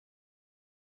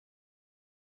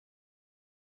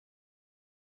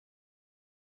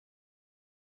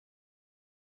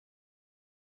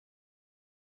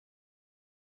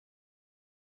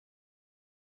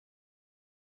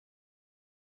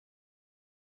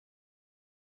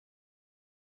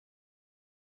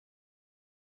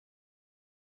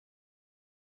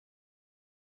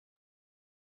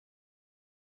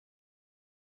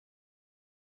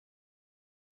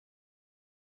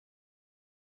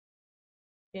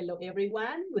Hello,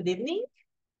 everyone. Good evening.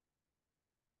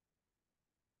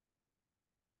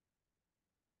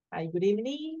 Hi, good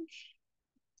evening.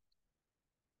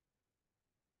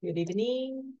 Good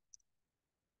evening.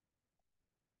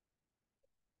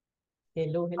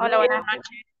 Hello, hello. Hola, buenas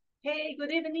noches. Hey,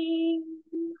 good evening.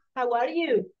 How are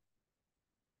you?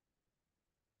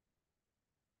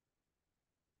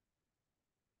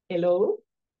 Hello.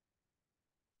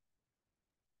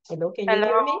 Hello, can you Hello,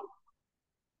 hear me?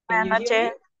 Can buenas you hear me?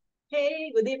 noches.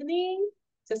 Hey, good evening.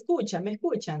 ¿Se escucha? ¿Me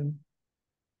escuchan?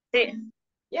 Sí,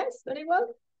 Yes, very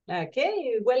well.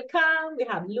 Okay, welcome. We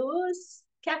have Luz,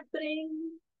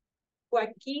 Catherine,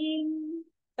 Joaquin,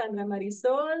 Sandra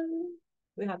Marisol.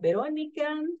 We have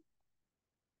Veronica.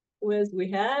 Who else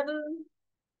we have?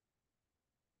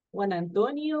 Juan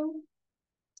Antonio.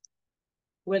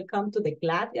 Welcome to the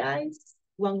class, guys.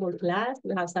 One more class.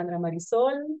 We have Sandra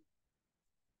Marisol.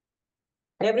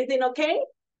 Everything okay?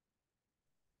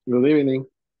 Good evening.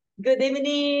 Good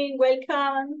evening.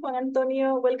 Welcome, Juan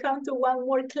Antonio. Welcome to one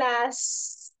more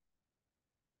class.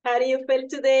 How do you feel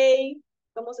today?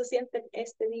 ¿Cómo se sienten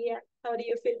este día? How do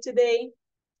you feel today?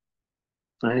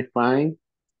 I'm fine.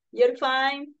 You're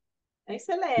fine?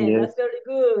 Excellent. Yes. That's very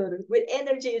good. With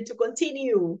energy to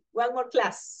continue. One more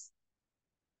class.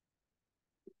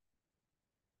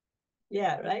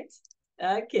 Yeah, right?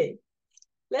 Okay.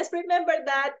 Let's remember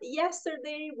that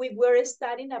yesterday we were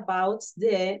studying about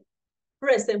the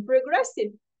present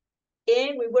progressive.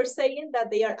 And we were saying that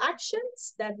they are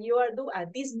actions that you are doing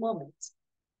at this moment.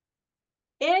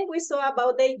 And we saw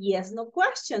about the yes, no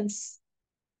questions.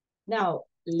 Now,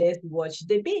 let's watch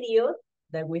the video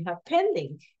that we have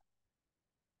pending.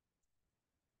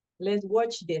 Let's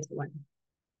watch this one.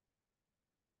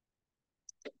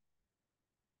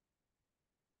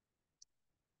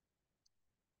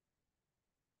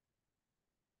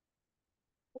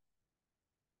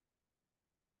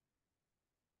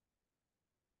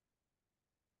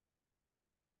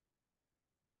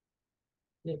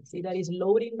 Let's see, that is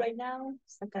loading right now.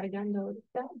 Está cargando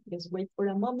ahorita. Just wait for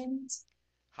a moment.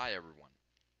 Hi everyone.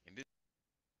 In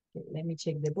Okay, let me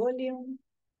check the volume.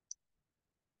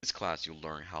 this class you'll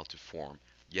learn how to form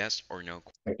yes or no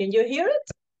Can you hear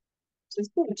it? Se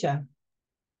escucha.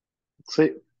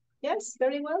 Sí. Yes,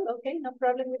 very well. Okay, no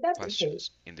problem with that. Okay,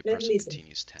 questions in the let's present listen.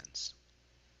 continuous tense.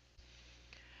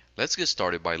 Let's get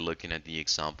started by looking at the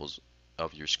examples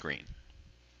of your screen.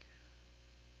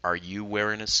 Are you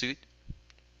wearing a suit?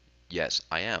 Yes,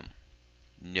 I am.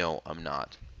 No, I'm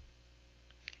not.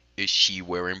 Is she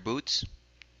wearing boots?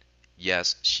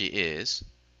 Yes, she is.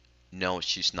 No,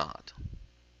 she's not.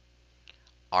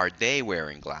 Are they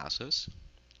wearing glasses?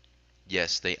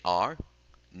 Yes, they are.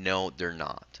 No, they're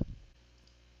not.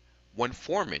 When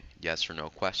forming yes or no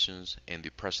questions in the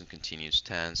present continuous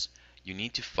tense, you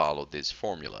need to follow this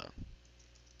formula.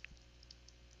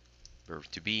 Verb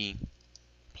to be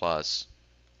plus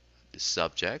the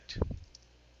subject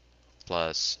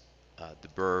plus the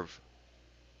verb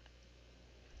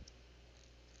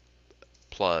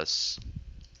plus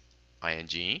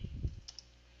ing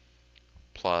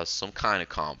plus some kind of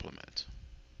complement.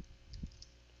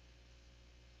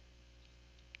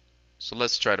 So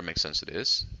let's try to make sense of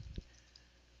this.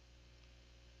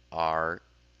 Are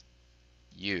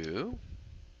you?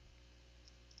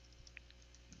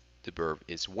 The verb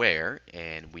is wear,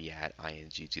 and we add ing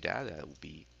to that. That will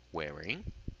be wearing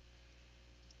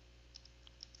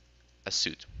a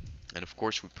suit. And of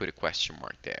course, we put a question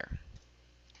mark there.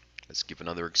 Let's give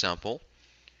another example.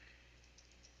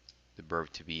 The verb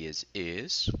to be is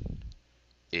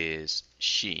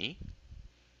she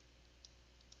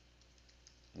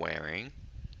wearing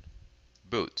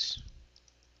boots?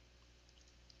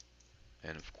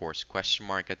 And of course, question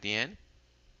mark at the end.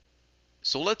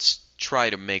 So let's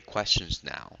try to make questions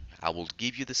now. I will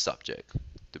give you the subject,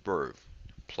 the verb,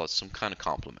 plus some kind of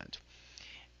complement.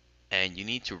 And you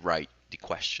need to write the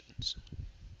questions.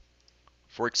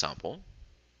 For example,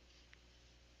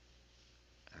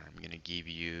 I'm going to give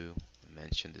you,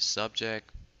 mention the subject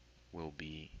will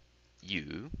be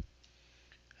you,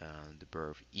 the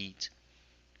verb eat,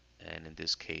 and in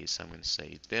this case, I'm going to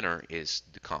say dinner is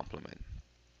the complement.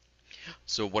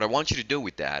 So what I want you to do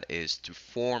with that is to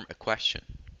form a question.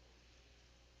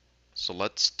 So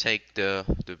let's take the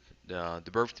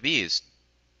verb to be is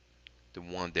the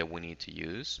one that we need to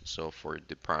use. So for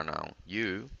the pronoun you,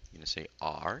 you're going to say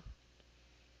are.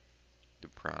 The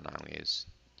pronoun is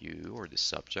you or the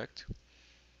subject.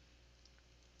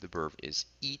 The verb is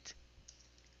eat.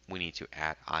 We need to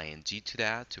add ing to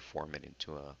that to form it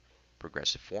into a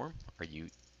progressive form. Are you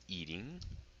eating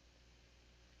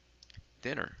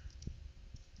dinner?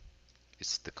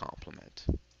 It's the complement.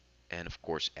 and of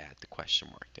course add the question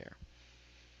mark there.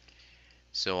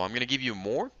 So I'm going to give you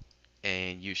more,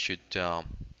 and you should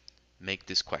make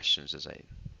these questions as I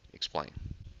explain.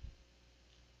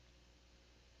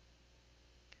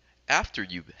 After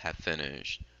you have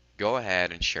finished, go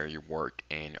ahead and share your work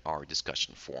in our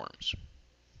discussion forums.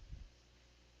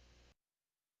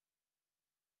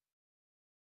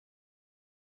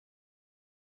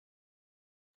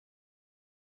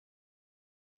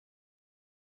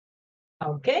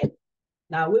 Okay,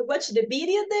 now we watch the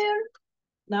video there.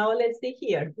 Now let's see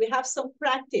here. We have some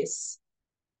practice.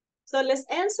 So let's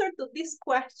answer to these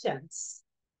questions.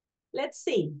 Let's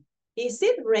see. Is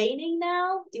it raining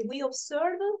now? If we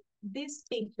observe this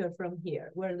picture from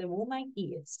here, where the woman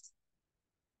is.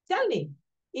 Tell me,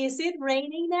 is it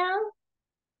raining now?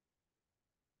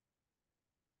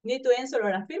 You need to answer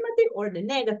an affirmative or the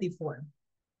negative form.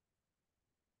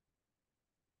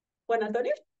 Juan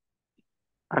Antonio?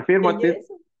 Affirmative.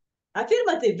 Yes.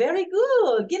 Affirmative, very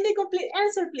good. Give me a complete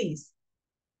answer, please.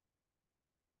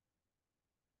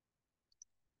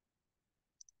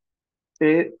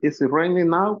 Is it raining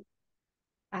now?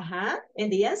 Uh-huh.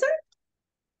 And the answer?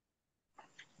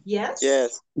 Yes?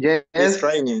 Yes, Yes. it's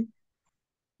raining.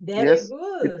 Very Yes,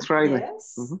 good. it's raining.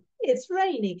 Yes, Mhm. it's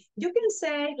raining. You can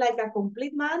say like a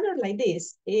complete manner like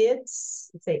this.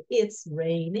 It's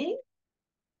raining.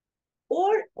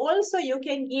 Or also you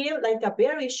can give like a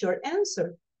very short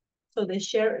answer. So the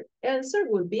short answer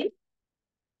will be,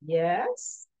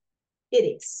 yes, it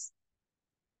is.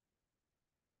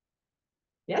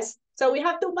 Yes, so we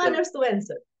have two manners to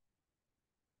answer.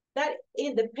 That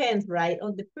it depends, right,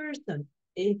 on the person.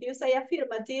 If you say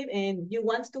affirmative and you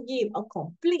want to give a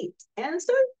complete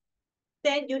answer,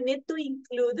 then you need to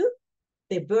include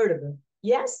the verb.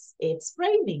 Yes, it's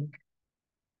raining.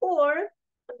 Or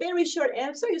a very short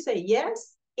answer, you say,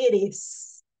 yes, it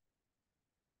is.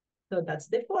 So that's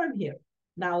the form here.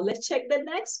 Now let's check the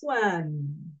next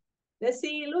one. Let's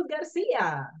see, Luz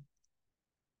Garcia.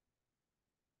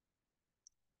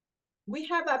 We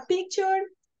have a picture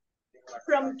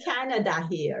from Canada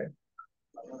here.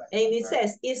 And it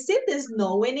says, is it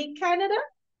snowing in Canada?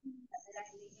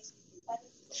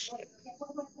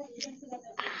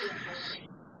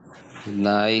 Good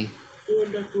night.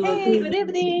 Hey, good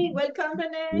evening. Welcome,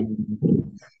 Renee.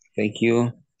 Thank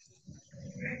you.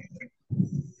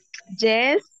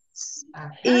 Yes.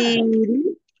 Aha. Y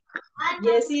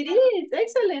Yes, it is.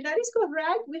 Excellent. That is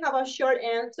correct. We have a short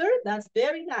answer. That's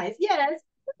very nice. Yes,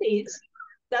 it is.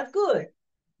 That's good.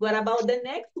 What about the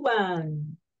next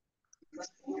one?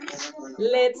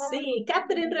 Let's see.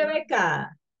 Catherine Rebecca.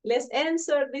 Let's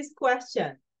answer this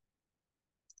question.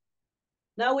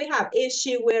 Now we have, is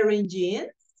she wearing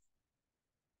jeans?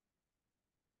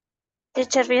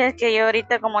 teacher, fíjate que yo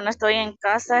ahorita como no estoy en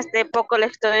casa, poco le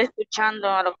estoy escuchando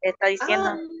a lo que está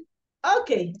diciendo.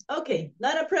 Okay.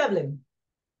 Not a problem.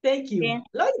 Thank you. Sí.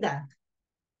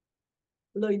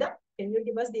 Loida, can you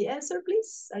give us the answer,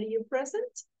 please? Are you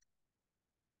present?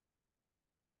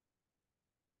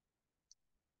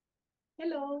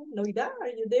 Hello, Loida, are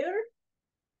you there?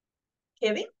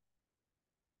 Kevin?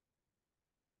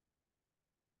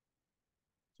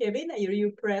 Kevin, are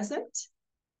you present?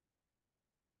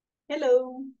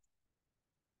 Hello.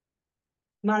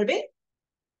 Marvin?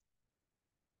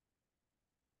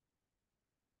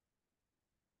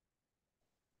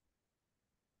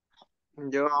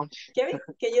 Yo, Kevin,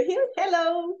 can you hear?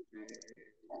 Hello.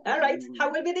 All right, how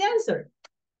will be the answer?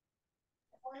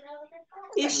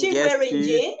 Is she Yes, wearing she is.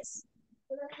 jeans?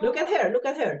 Look at her,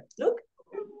 look.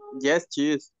 Yes,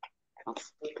 cheese.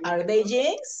 Are they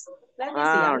jeans? Let me see,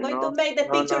 I'm going to make the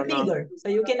picture no. bigger so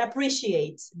you can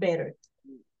appreciate better.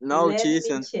 No, Let she me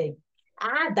isn't. check.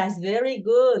 Ah, that's very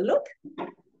good, look.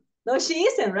 No, she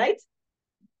isn't, right?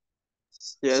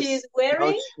 Yes. She's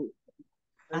wearing?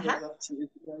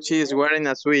 She is wearing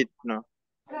a suit. No.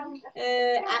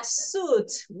 A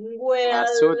suit. Well, A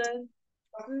suit.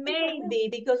 maybe,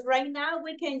 because right now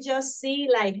we can just see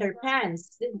like her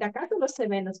pants. De acá solo se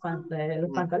ven los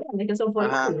pantalones que son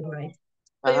formales, right?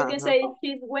 So you can say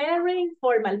she's wearing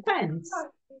formal pants.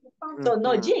 So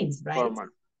no jeans, right? Formal.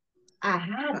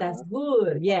 Aha, that's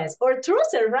good. Yes. Or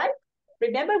trousers, right?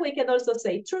 Remember, we can also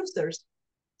say trousers.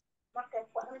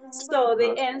 So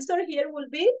the answer here will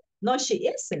be, no, she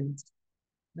isn't.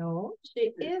 No,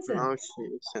 she isn't. No, she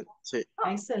isn't. She.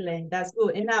 Excellent. That's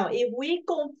good. And now, if we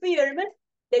confirm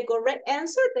the correct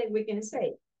answer, then we can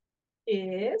say,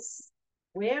 is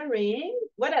wearing,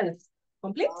 what else?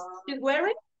 Complete? She's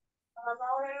wearing?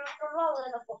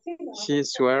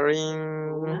 She's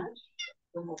wearing.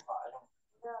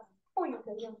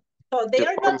 So they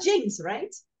are not jeans,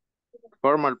 right?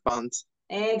 Formal pants.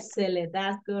 Excellent,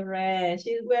 that's correct.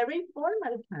 She's wearing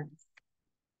formal pants.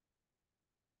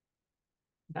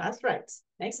 That's right.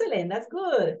 Excellent, that's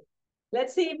good.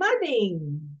 Let's see,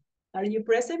 Marvin. Are you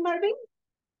present, Marvin?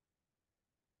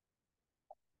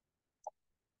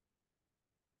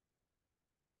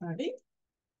 Marvin?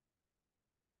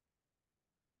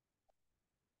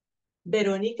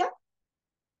 Verónica?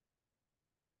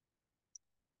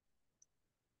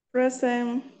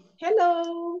 Present.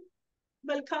 Hello.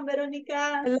 Welcome,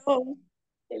 Verónica. Hello.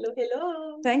 Hello,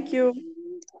 hello. Thank you.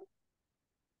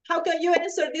 How can you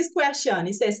answer this question?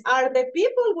 It says, are the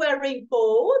people wearing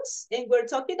coats? And we're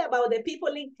talking about the people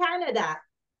in Canada.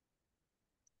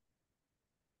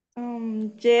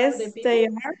 Yes, they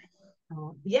are.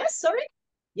 Oh, yes, sorry.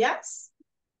 Yes.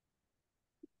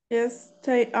 Yes,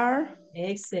 they are.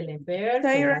 Excellent. Perfect.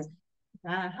 They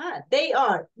are. They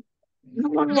are.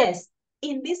 Yes.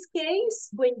 In this case,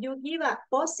 when you give a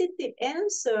positive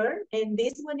answer and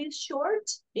this one is short,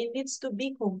 it needs to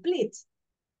be complete.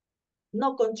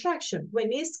 No contraction.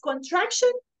 When it's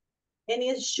contraction and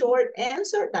it's short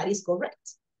answer, that is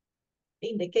correct.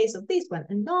 In the case of this one,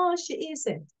 no, she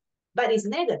isn't, but it's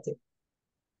negative.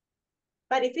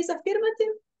 But if it's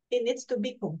affirmative, it needs to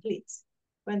be complete.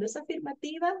 Cuando es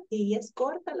afirmativa y es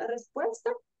corta la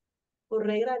respuesta, por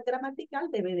regla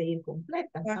gramatical debe de ir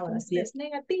completa. Ahora, si es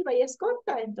negativa y es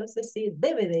corta, entonces sí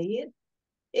debe de ir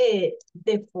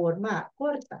de forma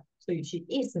corta. So she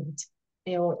isn't,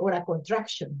 or a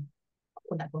contraction.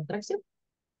 Una contracción.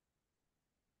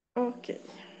 Okay.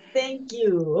 Thank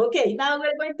you. Okay, now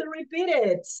we're going to repeat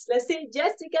it. Let's see,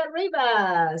 Jessica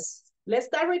Rivas. Let's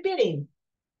start repeating.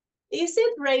 Is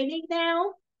it raining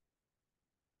now?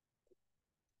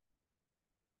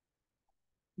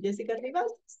 Jessica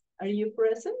Rivas, are you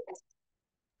present?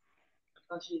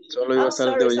 Solo iba a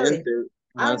estar de oyente.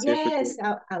 Ah, Sí, yes,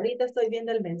 ahorita estoy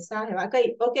viendo el mensaje.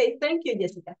 Okay, okay, thank you,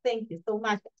 Jessica. Thank you so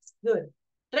much. Good.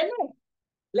 René,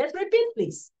 let's repeat,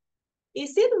 please.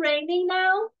 Is it raining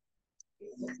now?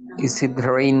 Is it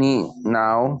raining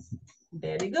now?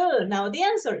 Very good. Now the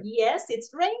answer, yes, it's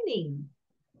raining.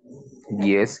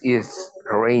 Yes, it's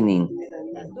raining.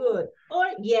 That's good. Or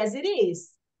yes, it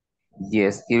is.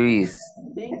 Yes, it is.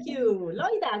 Thank you.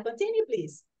 Loida, continue,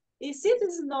 please. Is it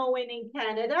snowing in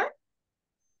Canada?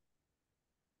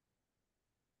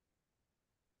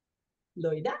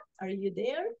 Loida, are you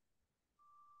there?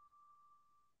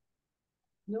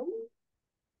 No?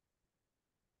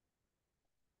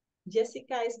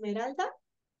 Jessica Esmeralda?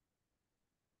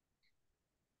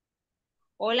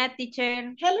 Hola,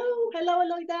 teacher. Hello, hello,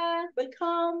 Loida.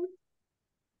 Welcome.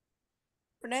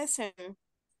 Present.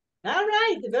 All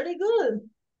right, very good.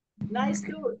 Nice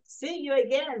to see you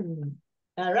again.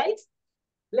 All right,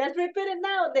 let's repeat it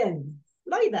now then.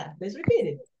 Loida, let's repeat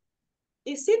it.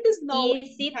 Is it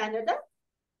snowing in Canada?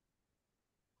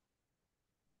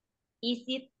 Is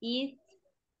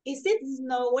it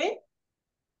snowing?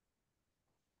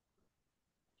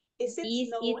 Is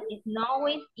it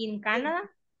snowing in Canada?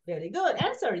 Very good.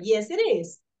 Answer, yes, it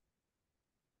is.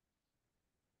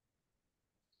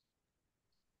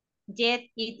 Yes,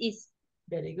 it is.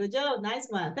 Very good job. Nice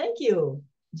one. Thank you.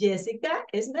 Jessica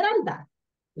Esmeralda.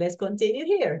 Let's continue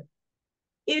here.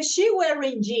 Is she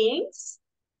wearing jeans?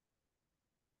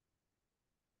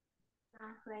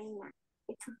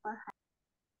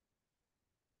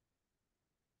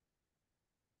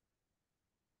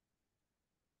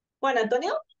 Juan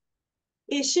Antonio?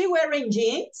 Is she wearing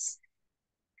jeans?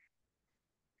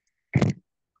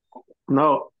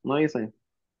 No, no isn't.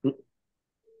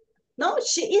 No,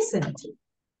 she isn't.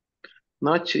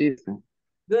 No, she isn't.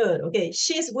 Good. Okay.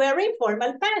 She's wearing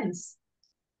formal pants.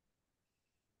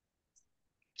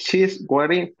 She's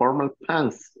wearing formal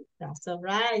pants. That's all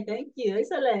right. Thank you.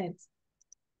 Excellent.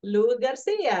 Luz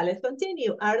Garcia, let's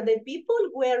continue. Are the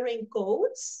people wearing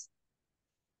coats?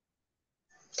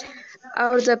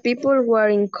 Are the people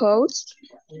wearing coats?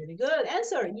 Very good.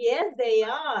 Answer, yes, they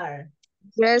are.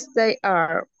 Yes, they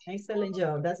are. Excellent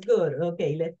job. That's good.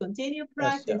 Okay, let's continue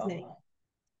practicing.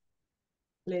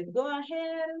 Let's go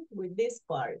ahead with this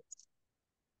part.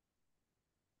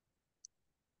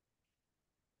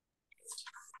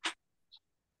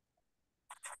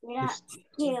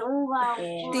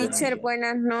 Teacher,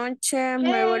 buenas noches.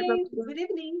 Hey, good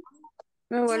evening.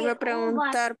 Me vuelve a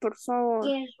preguntar, por favor.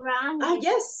 Ah,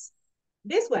 yes.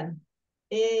 This one.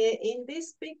 In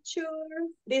this picture,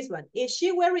 this one. Is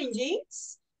she wearing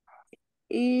jeans?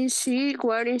 Is she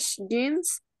wearing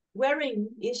jeans?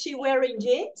 Is she wearing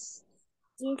jeans?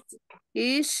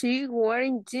 Is she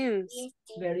wearing jeans?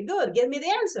 Very good. Give me the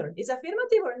answer. Is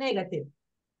affirmative or negative?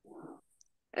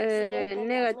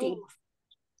 Negative.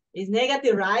 It's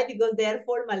negative, right? Because they're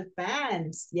formal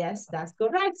pants. Yes, that's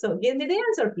correct. So give me the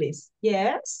answer, please.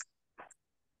 Yes.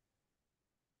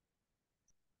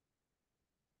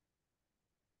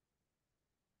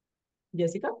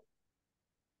 Jessica?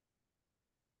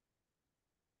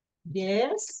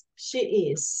 Yes,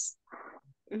 she is.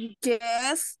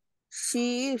 Yes,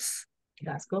 she is.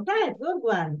 That's correct. Good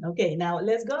one. Okay, now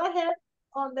let's go ahead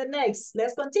on the next.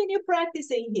 Let's continue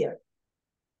practicing here.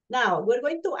 Now, we're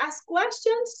going to ask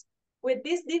questions with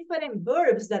these different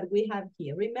verbs that we have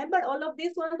here. Remember, all of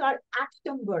these ones are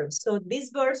action verbs. So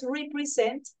these verbs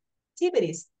represent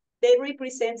activities. They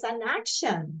represent an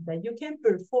action that you can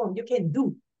perform, you can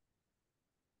do.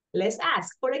 Let's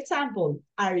ask, for example,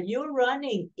 are you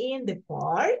running in the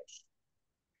park?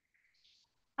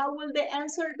 How will the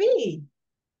answer be?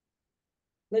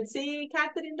 Let's see,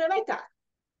 Catherine, Rebecca.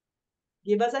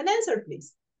 Give us an answer,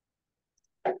 please.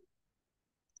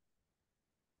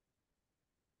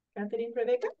 Catherine,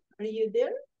 Rebecca, are you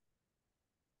there?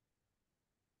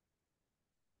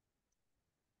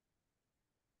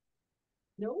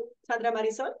 No? Sandra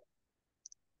Marisol?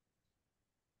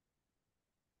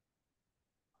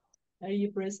 Are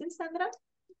you present, Sandra?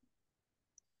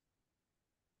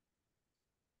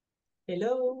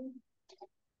 Hello?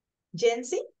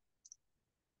 Jency?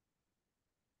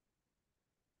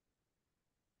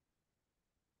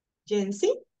 Jency?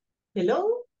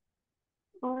 Hello?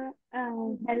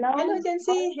 Hello. Hello,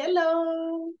 Jency.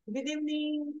 Hello. Good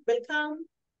evening. Welcome.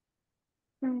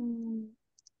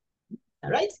 All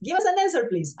right. Give us an answer,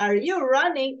 please. Are you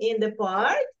running in the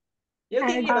park? You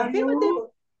can give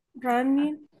affirmative.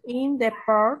 Running in the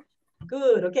park?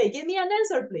 Good. Okay. Give me an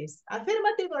answer, please.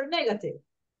 Affirmative or negative?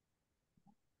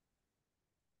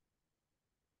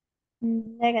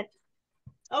 Negative.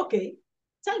 Okay.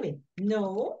 Tell me.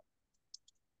 No.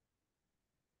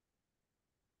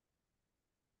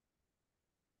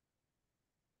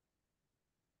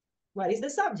 What is the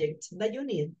subject that you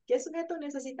need? ¿Qué sujeto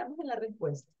necesitamos en la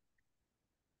respuesta?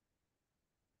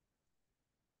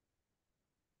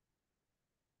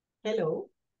 Hello?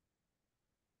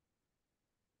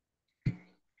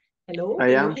 Hello?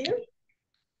 I Can am. you hear?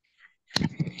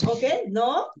 Okay.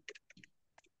 No.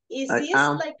 Is I this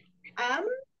am. like am?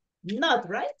 Not,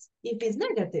 right? If it's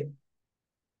negative.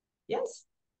 Yes.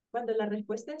 Cuando la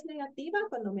respuesta es negativa,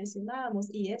 cuando mencionábamos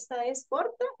y esta es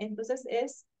corta, entonces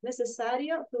es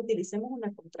necesario que utilicemos una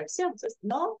contracción. Entonces,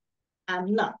 no,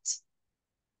 I'm not.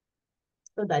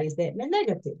 So that is the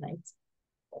negative, right?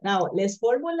 Now, let's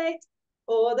formulate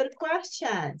other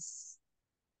questions.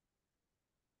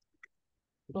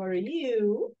 For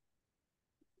you,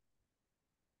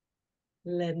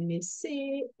 let me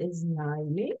see,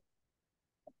 Smiley.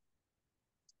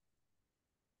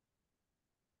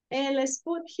 And let's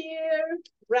put here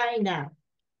right now.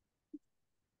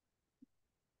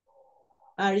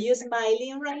 Are you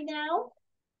smiling right now?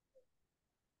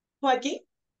 Joaquin,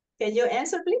 can you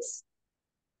answer, please?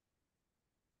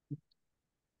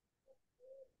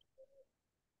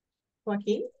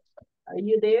 Joaquin, are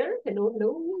you there? Hello,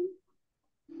 hello.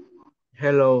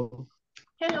 Hello.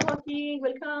 Hello, Joaquin,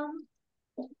 welcome.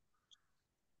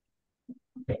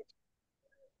 Okay.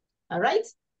 All right.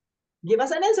 Give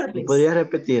us an answer, please. ¿Podría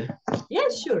repetir?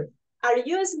 Yes, sure. Are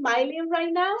you smiling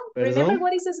right now? ¿Perdón? Remember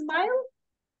what is a smile?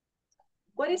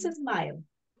 What is a smile?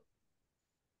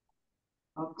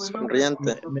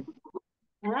 Sonriente.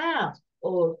 Ah,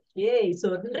 okay.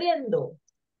 Sonriendo.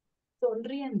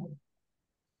 Sonriendo.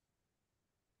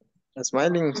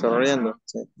 Smiling, sonriendo.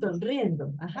 Sí.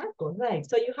 Sonriendo. Ajá, correct.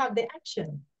 So you have the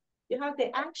action. You have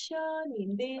the action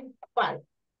in the part.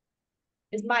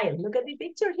 Smile. Look at the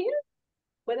picture here.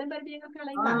 ¿Pueden ver bien acá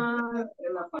la imagen?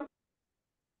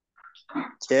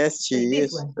 Yes, she Like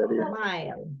this is. one.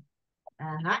 Smile.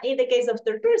 Ajá. In the case of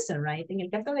third person, right? En el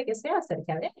caso de que sea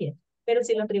acerca de ella. Pero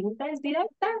si la pregunta es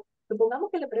directa, supongamos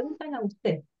que le preguntan a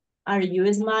usted, are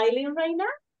you smiling right now?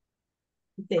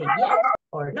 Say yes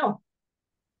or no.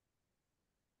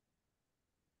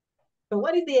 So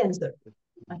what is the answer?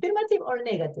 Affirmative or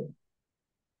negative?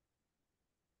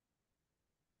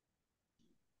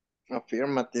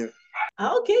 Affirmative.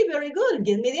 Okay, very good.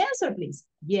 Give me the answer, please.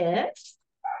 Yes.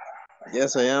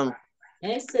 Yes, I am.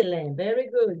 Excellent. Very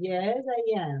good. Yes,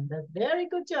 I am. That's very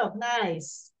good job.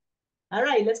 Nice. All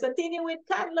right, let's continue with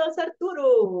Carlos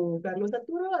Arturo. Carlos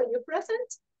Arturo, are you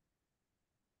present?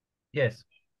 Yes.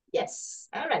 Yes.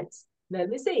 All right. Let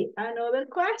me see. Another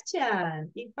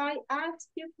question. If I ask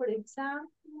you, for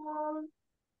example,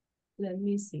 let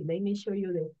me see. Let me show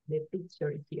you the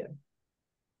picture here.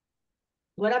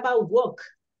 What about walk?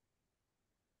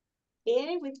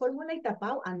 And we formulate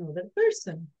about another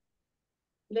person.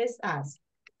 Let's ask.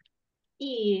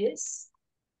 Is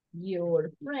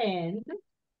your friend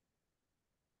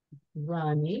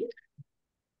running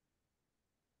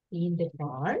in the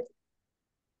park?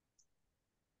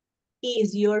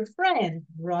 Is your friend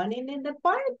running in the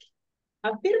park?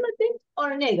 Affirmative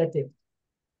or negative?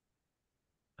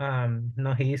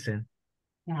 No, he isn't.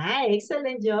 Ah,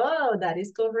 excellent job. That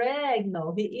is correct.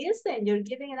 No, he isn't. You're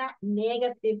giving it a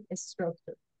negative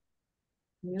structure.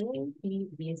 No, he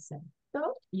isn't.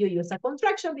 So you use a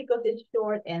contraction because it's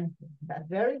short answer. That's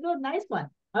very good. Nice one.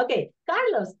 Okay,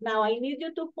 Carlos, now I need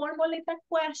you to formulate a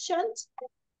question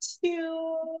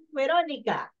to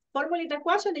Verónica. Formulate a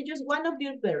question and use one of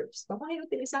your verbs. Vamos a ir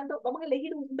utilizando, vamos a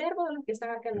elegir un verbo de los que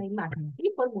están acá en la imagen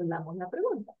y formulamos la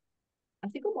pregunta.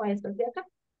 Así como estos de acá.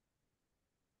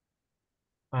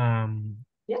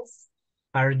 Yes.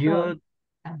 Are So, you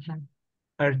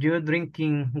are you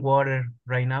drinking water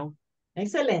right now?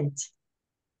 excellent.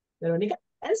 Verónica,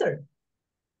 answer.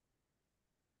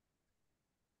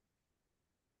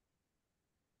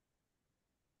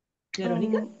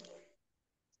 Verónica?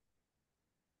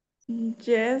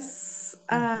 Yes,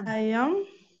 I am.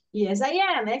 Yes, I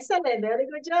am. Excellent. Very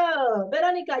good job.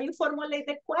 Verónica, you formulate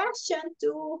the question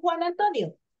to Juan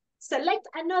Antonio. Select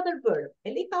another verb.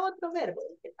 Elija otro verbo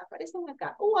que aparecen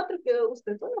acá. O otro que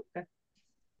usted conozca.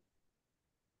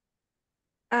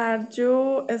 Are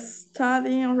you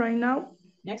studying right now?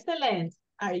 Excellent.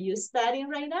 Are you studying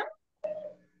right now?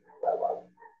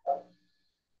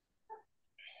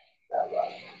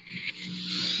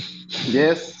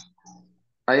 Yes,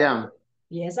 I am.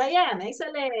 Yes, I am.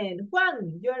 Excellent.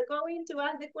 Juan, you are going to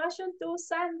ask the question to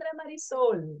Sandra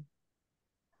Marisol.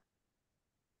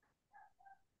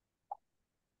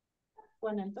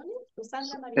 Juan Antonio, to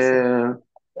Sandra Marisol.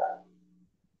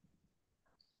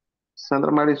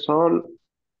 Sandra Marisol,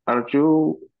 are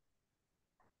you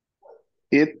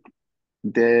eat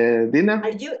the dinner?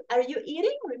 Are you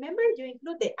eating? Remember, you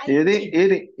include the ing.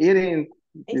 Eating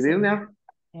the Excellent. dinner?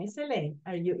 Excellent.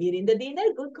 Are you eating the dinner?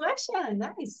 Good question.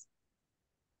 Nice.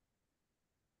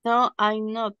 No,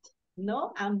 I'm not.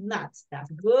 No, I'm not. That's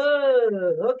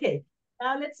good. Okay.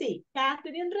 Now let's see.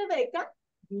 Catherine, Rebecca,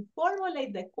 you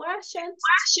formulate the questions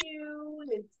to,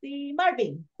 let's see,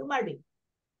 Marvin. To Marvin.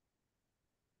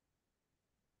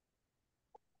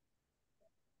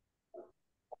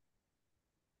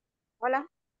 Hola.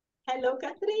 Hello,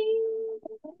 Catherine.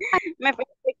 ¿Me puede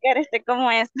explicar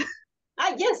cómo es?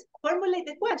 Ah, yes. Formulate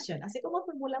the question. Así como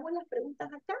formulamos las preguntas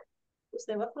acá,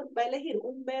 usted va a elegir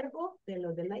un verbo de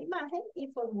lo de la imagen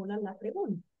y formula la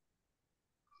pregunta.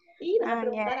 Y le va a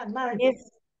preguntar a Marvin.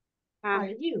 Yes.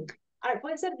 Are you?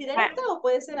 Puede ser directa Bueno. o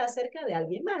puede ser acerca de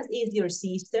alguien más. Is your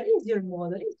sister, is your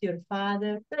mother, is your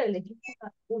father. Pero elegir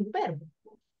un verbo.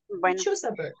 Bueno. Choose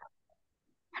a verb.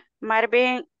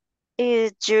 Marvin,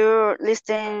 is you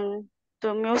listening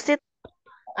to music?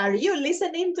 Are you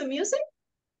listening to music?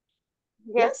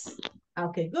 Yes.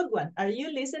 Okay, good one. Are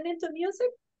you listening to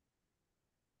music?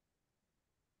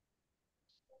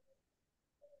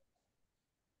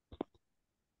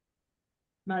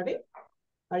 Marvin,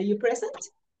 are you present?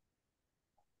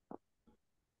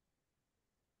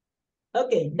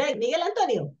 Okay, then Miguel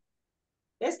Antonio,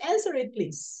 let's answer it,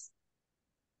 please.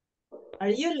 Are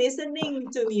you listening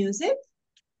to music?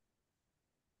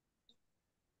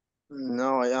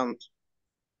 No, I am.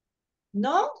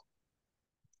 No?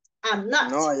 I'm not.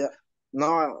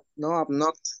 No, I'm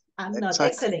not. I'm not. Exactly.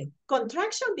 Excellent.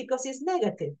 Contraction because it's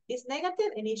negative. It's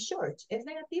negative and it's short. Es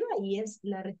negativa y es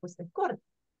la respuesta es corta.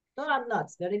 No, I'm not.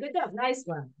 Very good job. Nice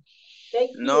one.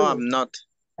 Thank you. No, I'm not.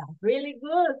 That's really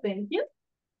good. Thank you.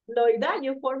 Loida,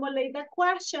 you formulate the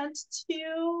questions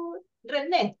to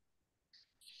René.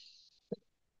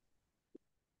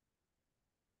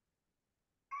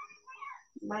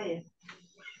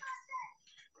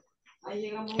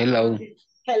 Hello.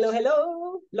 Hello,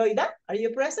 hello. Loida, are you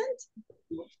present?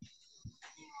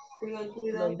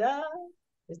 Loida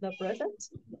is not present.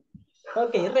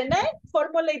 Okay, René,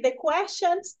 formulate the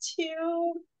questions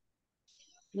to,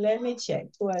 let me check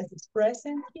who is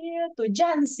present here, to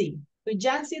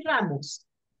Jancy Ramos.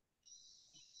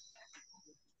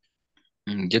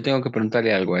 Yo tengo que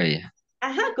preguntarle algo a ella.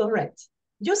 Ajá, correct.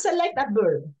 You select a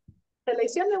verb.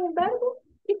 Seleccione un verbo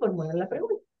y formula la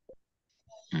pregunta.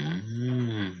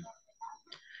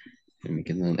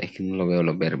 Es que no lo veo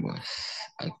los verbos.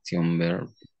 Acción, verb.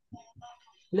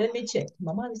 Let me check.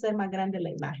 Vamos a hacer más grande la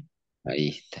imagen. Ahí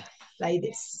está. Like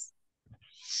this.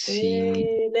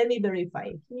 Sí. Let me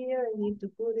verify. Here I need to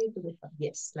put it to the front.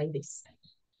 Yes, like this.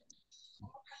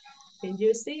 Can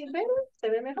you see it better? ¿Se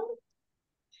ve mejor?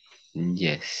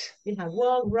 Yes. We have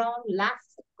walk, run, laugh,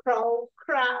 crawl,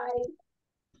 cry,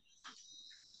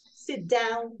 sit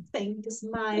down, think,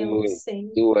 smile,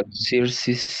 sing. Do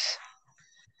exercise.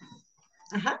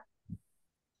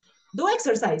 Do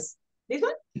exercise. This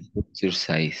one?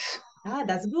 Exercise. Ah,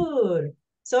 that's good.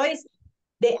 So it's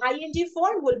the ing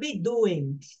form will be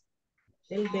doing.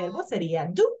 El verbo sería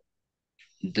do.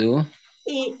 Do.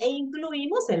 E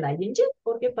incluimos el ing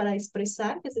porque para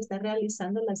expresar que se está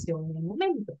realizando la acción en el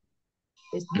momento.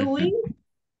 Es doing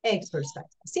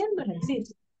exercise, haciendo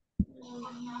ejercicio.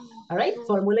 All right,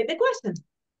 formulate the question.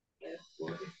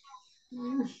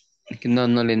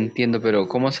 No le entiendo, pero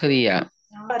 ¿cómo sería?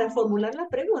 Para formular la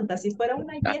pregunta, si fuera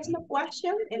una yes no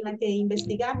question en la que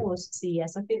investigamos si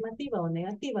es afirmativa o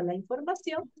negativa la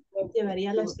información,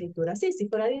 llevaría la escritura así. Si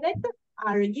fuera directa,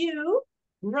 are you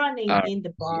running in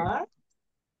the park?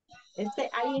 Este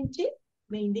ing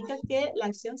me indica que la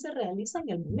acción se realiza en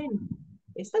el momento.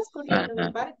 ¿Estás corriendo en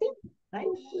el parque? Right?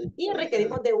 Y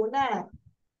requerimos de una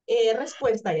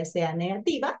respuesta, ya sea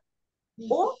negativa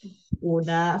o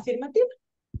una afirmativa.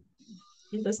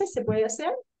 Entonces se puede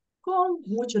hacer con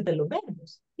muchos de los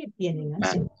verbos que tienen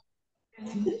acción.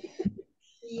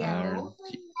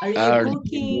 Are you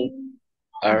cooking?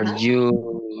 Are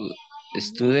you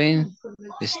studying?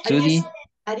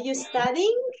 Are you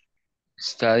studying?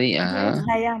 Study, Yes,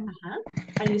 I am.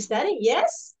 Are you studying?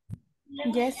 Yes?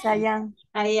 Yes, I am.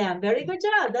 I am. Very good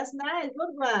job. That's nice.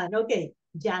 Good one. Okay.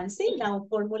 Jancy, now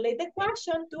formulate the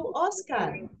question to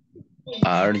Oscar.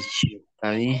 Are you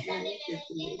studying?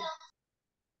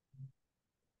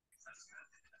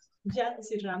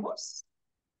 Jancy Ramos.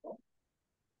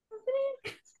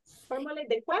 Formulate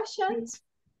the questions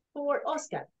for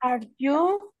Oscar. Are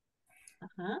you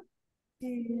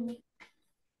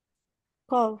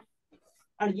cold?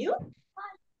 Are you?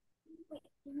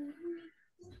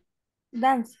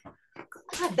 Dance.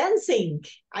 Dancing.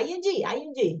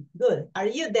 ING. Good. Are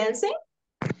you dancing?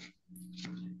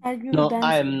 Are you No, dancing?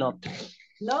 I am not.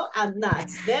 No, I'm not.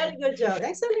 Very good job.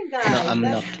 Excellent, guys. No, I'm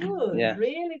That's not. good. Yeah.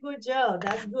 Really good job.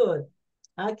 That's good.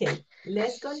 Okay,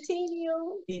 let's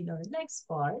continue in our next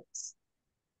part.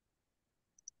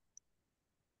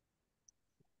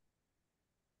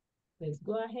 Let's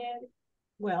go ahead.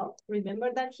 Well,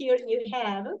 remember that here you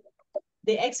have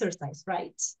the exercise,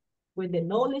 right? With the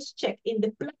knowledge check in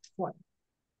the platform.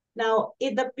 Now,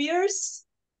 it appears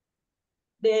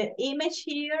the image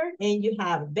here, and you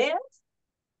have Beth,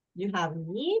 you have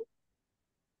me,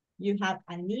 you have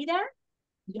Anita,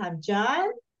 you have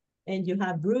John, and you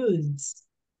have Bruce.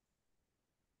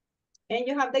 And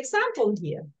you have the example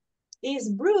here. Is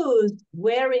Bruce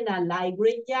wearing a light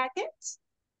green jacket?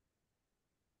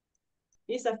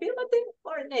 Is affirmative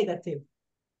or negative?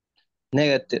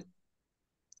 Negative.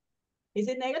 Is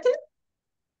it negative?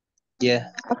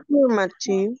 Yeah.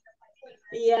 Affirmative.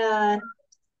 Yeah,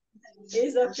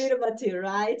 it's affirmative,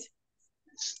 right?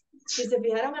 Si se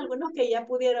fijaron algunos que ya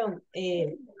pudieron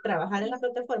trabajar en la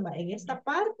plataforma en esta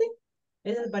parte,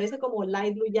 eso parece como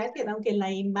light blue jacket, aunque en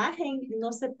la imagen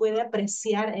no se puede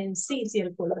apreciar en sí si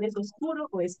el color es oscuro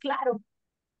o es claro.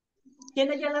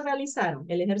 ¿Quiénes ya lo realizaron,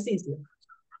 el ejercicio?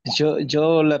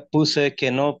 Yo le puse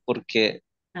que no porque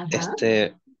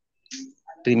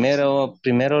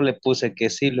primero le puse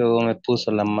que sí, luego me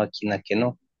puso la máquina que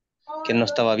no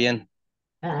estaba bien.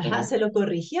 Ajá, se lo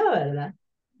corrigió, ¿verdad?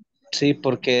 Sí,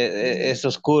 porque es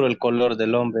oscuro el color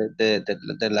del hombre,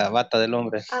 de la bata del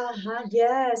hombre. Ajá,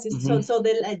 yes. So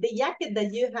the jacket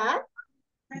that you have,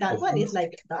 that one is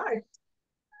like dark.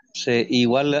 Sí,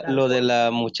 igual lo de la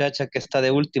muchacha que está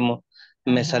de último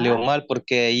me salió mal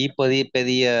porque ahí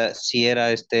pedía si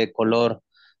era color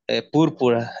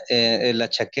púrpura la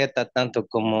chaqueta tanto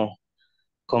como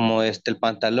el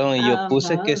pantalón y yo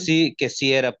puse que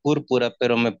sí era púrpura,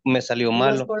 pero me salió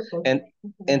malo.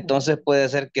 Entonces puede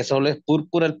ser que solo es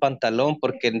púrpura el pantalón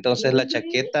porque entonces la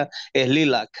chaqueta es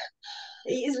lilac.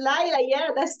 It's lilac,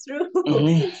 yeah, that's true.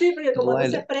 Sí, porque como no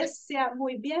se aprecia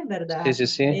muy bien, ¿verdad?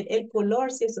 Sí. El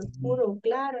color, si es oscuro o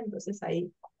claro, entonces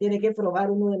ahí tiene que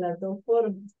probar uno de las dos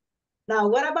formas. Now,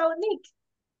 what about Nick?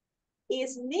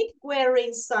 Is Nick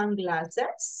wearing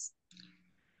sunglasses?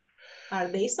 Are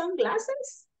they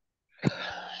sunglasses?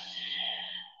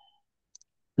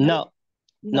 No.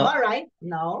 No, right?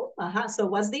 No. So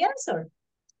what's the answer?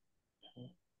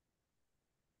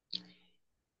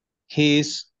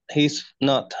 He's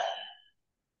not.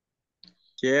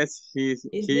 Yes, he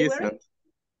isn't.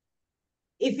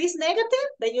 If it's negative,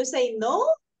 then you say no,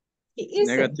 he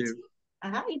isn't. Negative.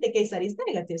 In the case that is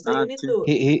negative. So you need to...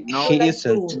 He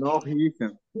isn't. No, he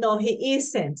isn't. No, he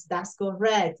isn't. That's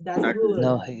correct. That's good.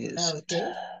 No, he isn't.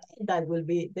 Okay. That will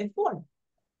be the form.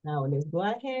 Now let's go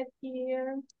ahead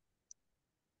here.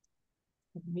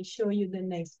 Let me show you the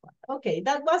next one. Okay,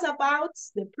 that was about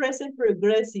the present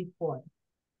progressive form.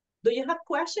 Do you have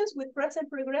questions with present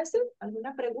progressive?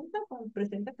 ¿Alguna pregunta con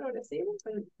presente progresivo?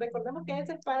 Recordemos que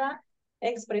ese es para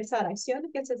expresar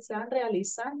acciones que se están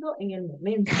realizando en el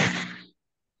momento.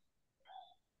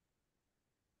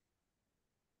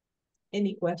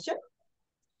 Any question?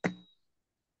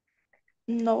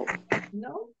 No.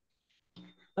 No?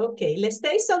 Okay, let's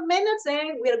take some minutes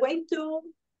and we're going to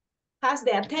pass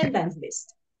the attendance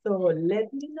list. So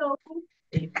let me know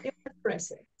if you are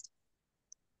present.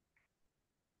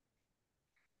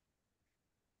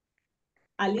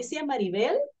 Alicia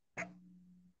Maribel?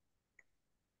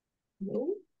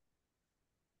 No.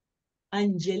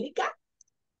 Angelica?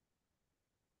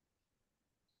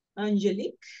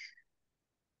 Angelique?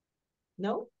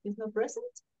 No, is not present.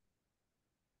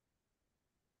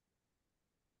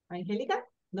 Angelica?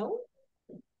 No.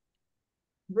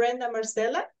 Brenda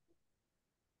Marcela?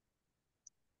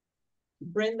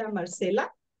 Brenda Marcela?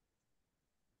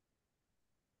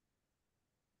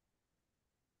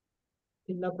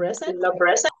 Is not present. Not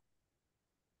present.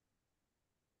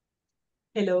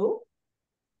 Hello?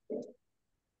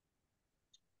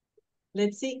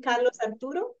 Let's see, Carlos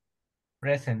Arturo?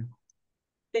 Present.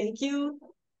 Thank you.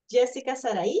 Jessica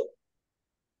Sarai?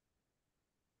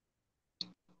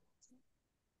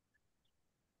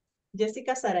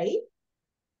 Jessica Sarai?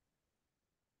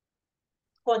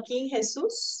 Joaquín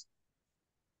Jesús?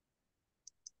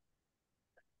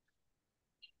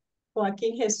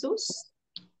 Joaquín Jesús?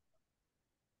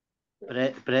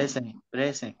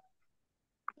 Present.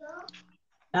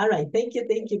 All right, thank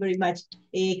you very much.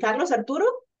 Carlos Arturo,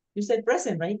 you said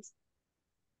present, right?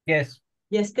 Yes.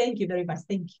 Yes, thank you very much,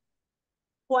 thank you.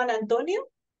 Juan Antonio?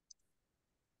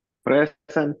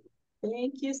 Present.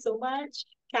 Thank you so much.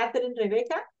 Catherine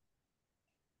Rebecca?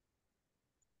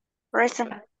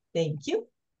 Present. Thank you.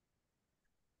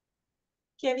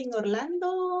 Kevin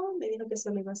Orlando, me dijo que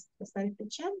solo iba a estar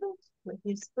escuchando, but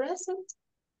he's present.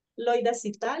 Loida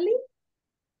Citali?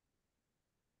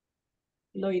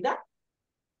 Loida?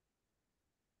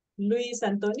 Luis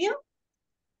Antonio?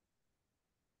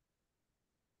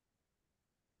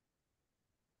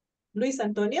 Luis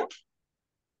Antonio?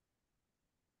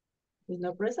 Is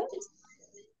not present.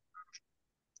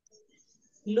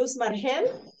 Luz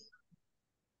Margel?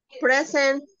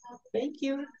 Present. Thank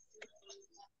you.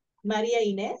 María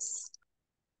Inés?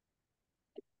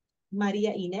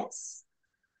 María Inés?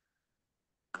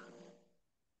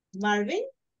 Marvin?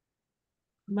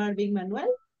 Marvin Manuel?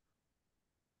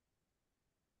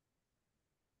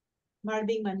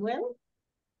 Marvin Manuel?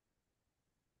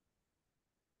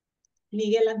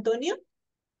 Miguel Antonio?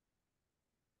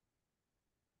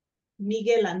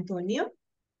 Miguel Antonio?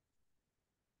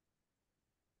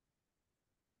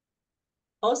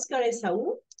 Oscar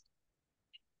Esaú?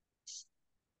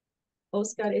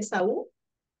 Oscar Esaú?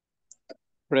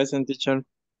 Present, teacher.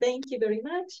 Thank you very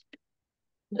much.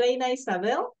 Reina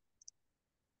Isabel?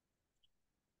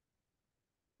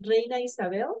 Reina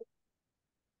Isabel?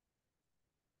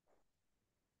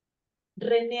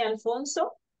 René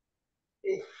Alfonso?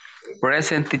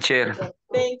 Present, teacher.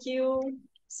 Thank you.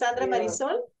 Sandra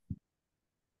Marisol?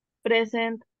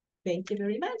 Present. Thank you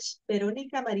very much.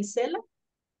 Verónica Marisela?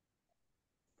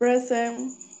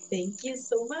 Present. Thank you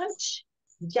so much.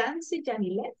 Jancy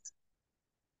Janilet?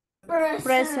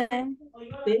 Present.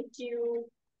 Thank you.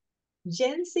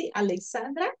 Jency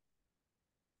Alexandra?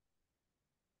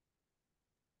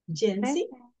 Jency?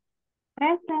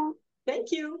 Present.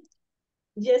 Thank you.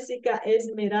 Jessica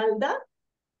Esmeralda?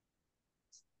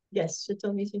 Yes, she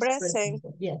told me she's present.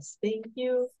 Yes, thank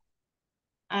you.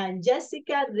 And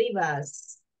Jessica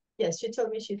Rivas? Yes, she told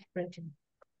me she's present.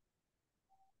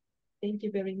 Thank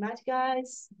you very much,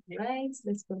 guys. All right,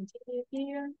 let's continue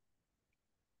here.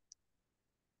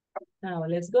 Now,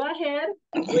 let's go ahead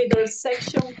with our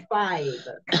section 5.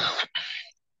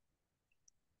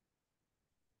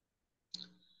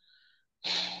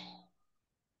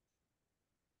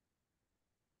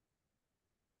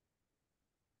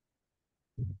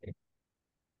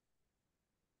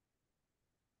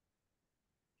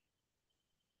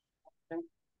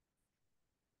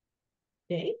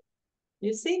 Okay,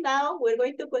 you see now we're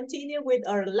going to continue with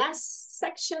our last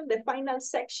section, the final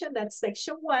section, that's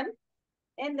section 1.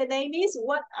 And the name is,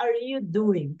 what are you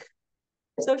doing?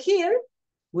 So here,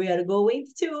 we are going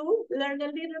to learn a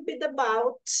little bit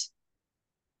about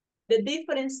the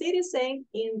different citizens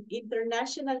in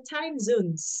international time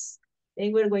zones.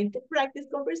 And we're going to practice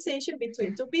conversation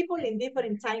between two people in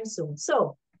different time zones.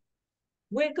 So,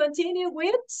 we'll continue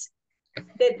with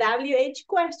the WH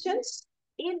questions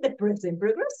in the present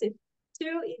progressive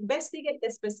to investigate the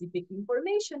specific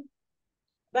information.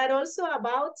 but also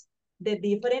about the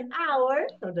different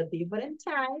hours or the different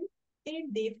time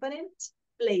in different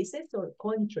places or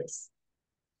countries.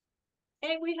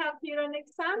 And we have here an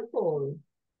example.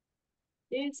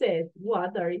 It says,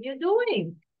 what are you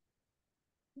doing?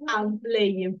 I'm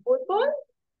playing football.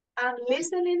 I'm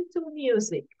listening to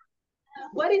music.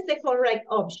 What is the correct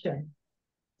option?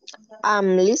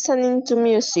 I'm listening to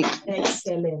music.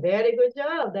 Excellent. Very good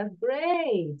job. That's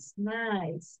great.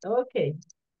 Nice. Okay.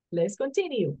 Let's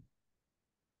continue.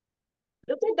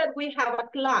 Look at that we have a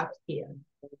clock here.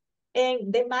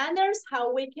 And the manners,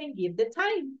 how we can give the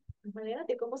time. De manera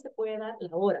de cómo se puede dar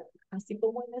la hora. Así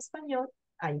como en español,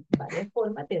 hay varias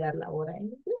formas de dar la hora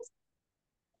en inglés.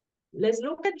 Let's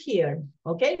look at here.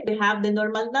 Okay, we have the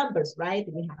normal numbers, right?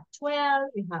 We have 12,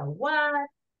 we have 1.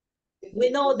 We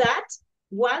know that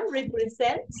 1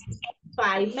 represents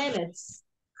 5 minutes.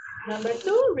 Number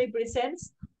 2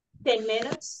 represents 10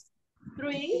 minutes.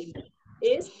 3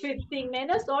 is 15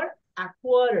 minutes or a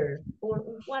quarter or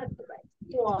un cuarto, right?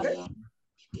 Quarter.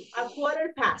 A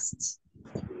quarter past.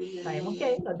 Sabemos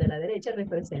que los de la derecha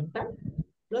representan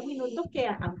los minutos que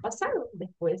han pasado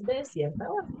después de cierta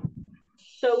hora.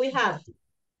 So we have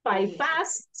 5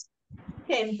 past,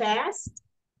 10 past,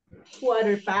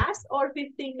 quarter past, or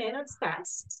 15 minutes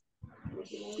past.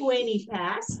 20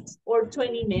 past, or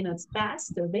 20 minutes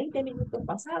past, or 20 minutos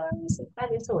pasados,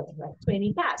 varias horas, right?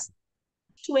 20 past.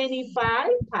 25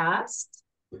 past,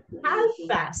 half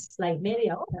past, like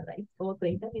media hora, right? O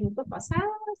 30 minutos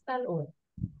pasados, tal hora.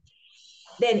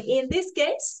 Then in this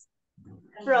case,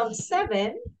 from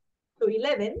 7 to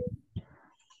 11,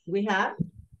 we have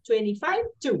 25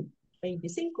 to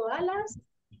 25-ALAS,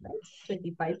 right?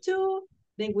 25 to,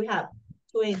 then we have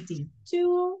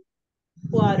 22,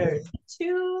 quarter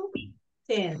to,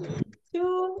 10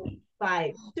 to,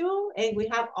 5 to, and we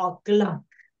have o'clock.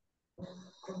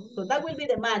 So that will be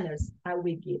the manners how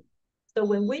we give. So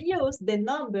when we use the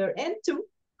number and to,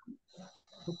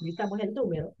 utilizamos el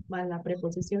número más la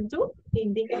preposición to,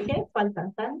 indica que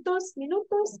faltan tantos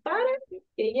minutos para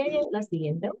que llegue la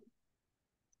siguiente.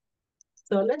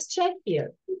 So let's check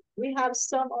here. We have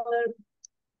some other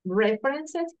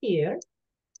references here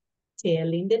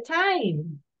telling the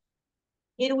time.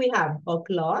 Here we have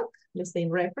o'clock, the same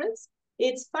reference.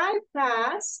 It's 5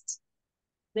 past.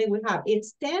 Then we have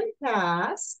it's 10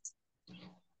 past.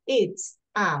 It's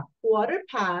a quarter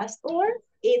past or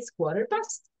it's quarter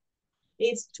past.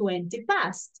 It's 20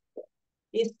 past.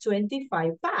 It's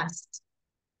 25 past.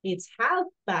 It's half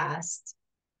past.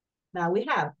 Now we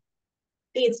have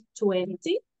it's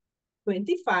 20,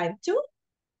 25 to,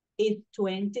 it's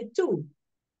 22.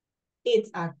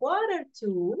 It's a quarter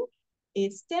to,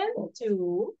 it's 10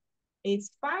 to,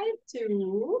 it's 5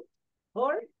 to,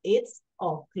 or it's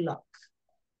o'clock.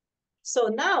 So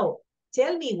now,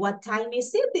 tell me what time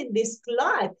is it in this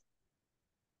clock?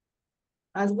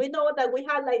 As we know that we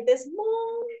have like the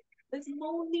small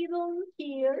needle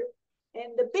here,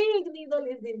 and the big needle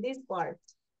is in this part.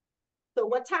 So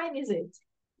what time is it?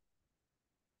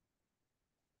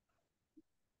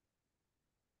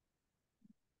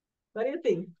 What do you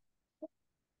think?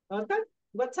 Okay,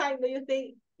 what time do you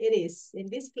think it is in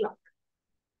this clock?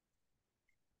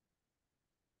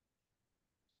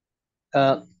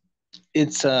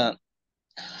 It's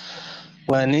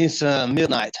when it's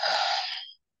midnight.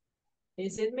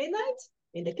 Is it midnight?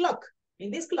 In the clock, in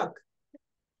this clock.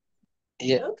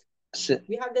 Yeah. Look,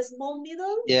 we have the small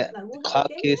needle. Yeah, the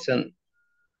clock is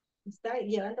está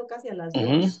llegando casi a las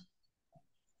 2.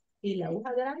 Y la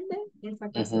aguja grande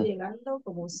está casi llegando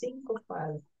como 5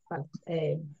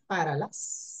 para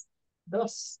las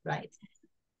 2, right?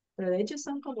 Pero de hecho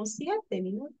son como 7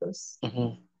 minutos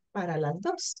para las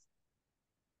 2.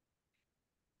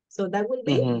 So that will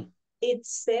be, it's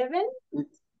 7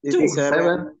 to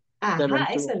 7. Ajá,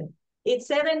 excellent. It's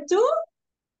 7 to,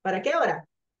 ¿para qué hora?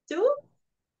 2?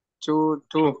 2,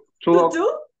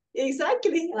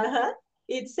 exactly. Ajá.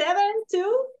 It's 7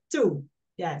 to 2.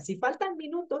 Ya, si faltan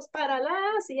minutos para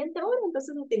la siguiente hora,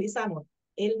 entonces utilizamos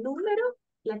el número,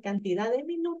 la cantidad de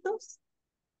minutos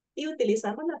y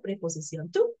utilizamos la preposición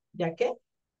to, ya que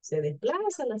se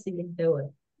desplaza a la siguiente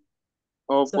hora.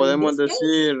 O So podemos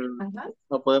decir,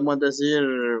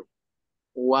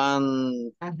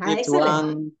 one, ajá, it's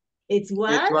excellent. It's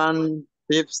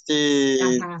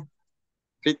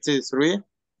 53.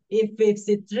 If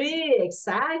 53,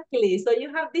 exactly. So you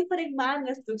have different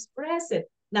manners to express it.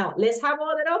 Now, let's have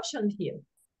other option here.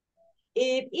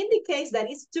 If indicates that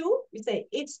it's 2, we say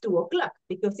it's 2 o'clock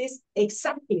because it's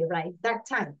exactly right, that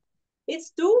time.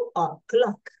 It's 2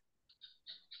 o'clock.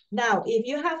 Now, if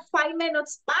you have 5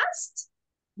 minutes past,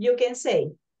 you can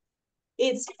say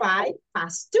it's 5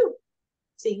 past 2.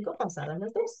 5 pasadas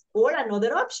las 2. Or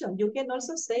another option, you can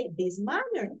also say this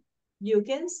manner. You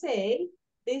can say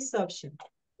this option.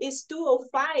 It's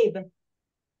 2:05.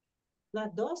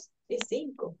 Las 2 es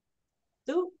 5.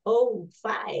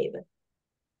 2:05.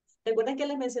 Recuerden que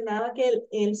les mencionaba que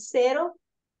el 0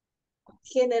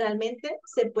 generalmente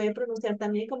se puede pronunciar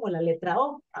también como la letra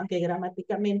O, aunque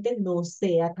gramáticamente no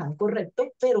sea tan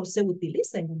correcto, pero se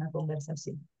utiliza en una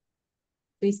conversación.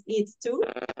 It's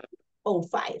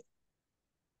 2:05.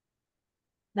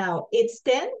 Now, it's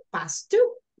 10 past 2.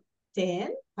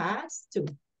 10 past 2.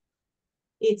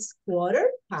 It's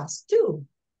 2:15.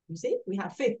 You see, we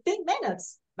have 15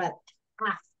 minutes, but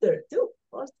after 2.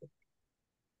 Also.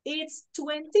 It's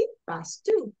 20 past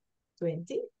 2.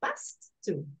 20 past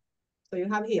 2. So you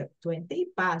have here 20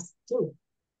 past 2.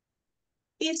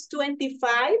 It's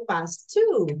 25 past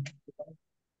 2.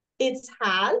 It's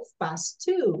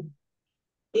 2:30.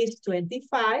 It's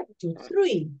 25 to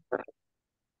 3.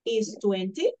 It's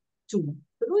 20 to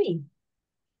 3.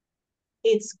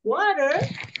 It's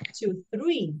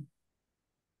 2:45.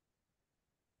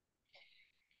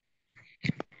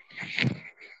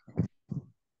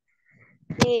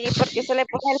 ¿Y por qué se le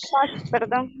pone el past,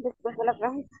 perdón, después de la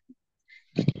pregunta?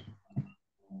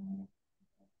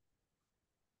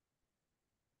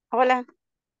 Hola.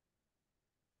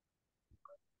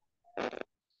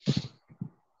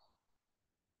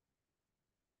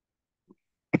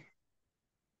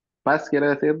 Past quiere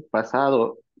decir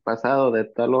pasado, pasado de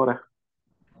tal hora.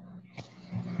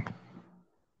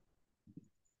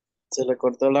 Se le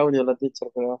cortó el audio a la teacher,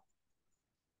 creo.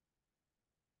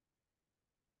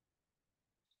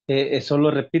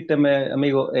 Solo repíteme,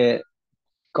 amigo,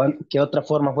 ¿qué otra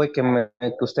forma fue que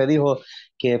usted dijo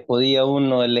que podía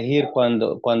uno elegir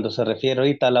cuando se refiere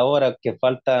ahorita a la hora que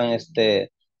faltan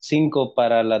 5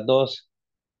 para las 2?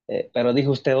 Pero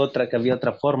dijo usted otra, que había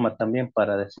otra forma también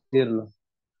para decirlo.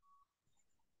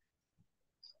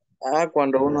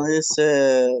 Cuando uno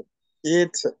dice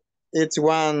it's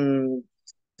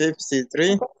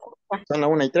 1:53, son las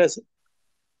 1:13.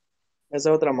 Esa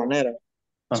es otra manera.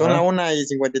 Son las Ajá.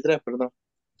 1:53, perdón.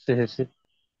 Sí, sí, sí.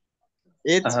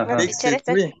 It's Ajá.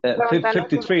 53.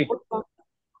 53.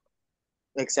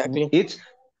 Exactly. It's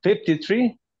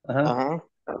 53. Ajá. Ajá.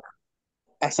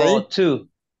 ¿Hasta ahí? O 2.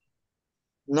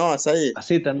 No, hasta ahí.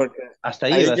 Así también. Porque Hasta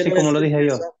ahí, ahí así quiere como lo decir dije que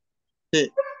yo.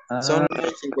 sí, son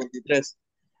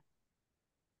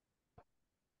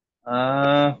Ah,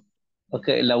 9:53. ok.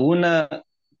 La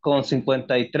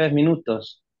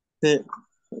 1:53. Sí,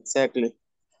 exactly.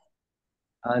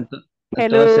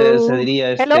 Entonces se Hello.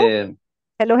 diría Hello.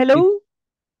 Hello, hello.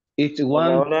 it's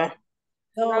Hola, hola.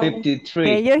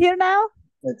 1:53. Can you hear now?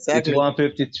 It's Exactly.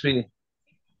 1:53.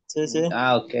 Sí, sí.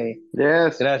 Ok.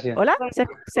 Yes, Gracias. Hola, ¿se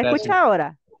Gracias. escucha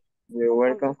ahora? You're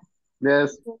welcome.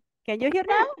 yes. Can you hear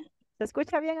now? ¿Se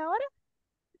escucha bien ahora?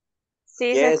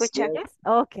 Sí, se Yes, escucha. yes. Yes.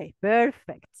 Okay,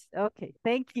 perfect. Okay,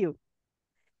 thank you.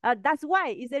 That's why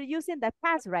is they're using the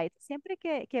past, right? Siempre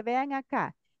que vean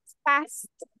acá, past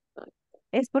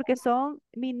es porque son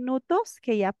minutos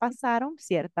que ya pasaron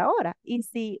cierta hora. Y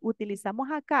si utilizamos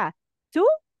acá to,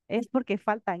 es porque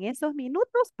faltan esos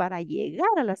minutos para llegar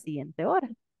a la siguiente hora.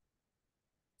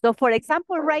 So, for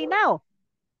example, right now,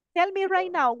 tell me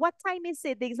right now, what time is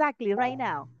it exactly right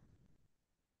now?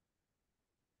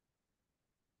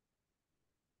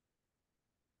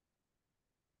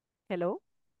 Hello?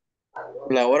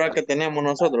 La hora que tenemos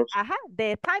nosotros. Ajá,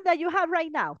 the time that you have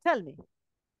right now, tell me.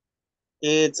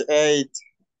 It's 8.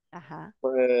 Ajá.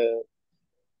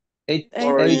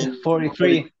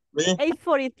 8:43.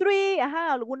 8:43,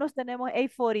 ajá, algunos tenemos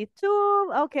 8:42,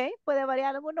 ok, puede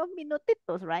variar algunos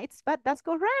minutitos, right? But that's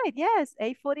correct, yes,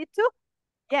 8:42,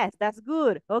 yes, that's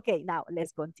good. Okay, now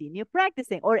let's continue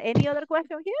practicing. Or any other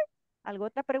question here? ¿Alguna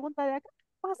otra pregunta de acá?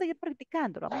 Vamos a seguir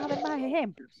practicando, vamos a ver más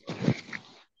ejemplos.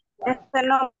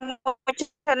 No mucho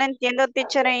no entiendo,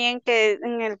 teacher, ahí en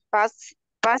el past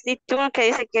y tú que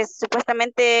dice que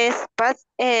supuestamente es past,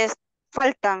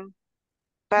 faltan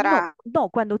para, No,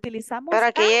 cuando utilizamos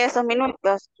para que llegue past, esos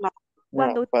minutos. No, No,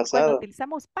 cuando pasada.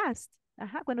 utilizamos past,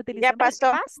 ajá, cuando ya utilizamos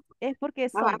pasó. past es porque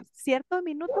Ajá. son ciertos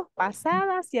minutos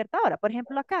pasadas cierta hora. Por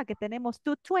ejemplo, acá que tenemos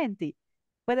 2:20.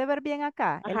 ¿Puede ver bien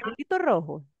acá? El Ajá. puntito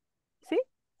rojo. ¿Sí?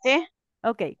 Sí,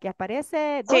 Ok, que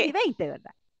aparece sí, 2:20,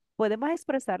 ¿verdad? Podemos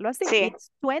expresarlo así. sí.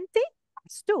 It's 20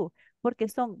 past 2, porque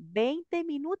son 20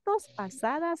 minutos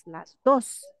pasadas las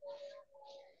 2.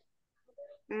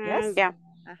 Yes? Ya.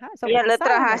 Ajá, son Y el otro,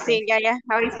 pasadas ajá, las 2. sí, ya.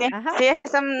 Ahora sí. Ajá. Sí,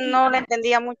 eso Y, no lo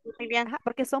entendía muy bien. ajá,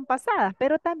 porque son pasadas,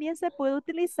 pero también se puede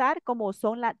utilizar como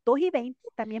son las 2:20,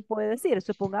 también puede decir,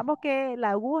 supongamos que la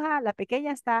aguja, la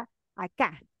pequeña está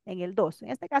acá, en el 2. En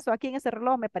este caso, aquí en ese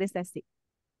reloj me parece así.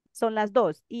 son las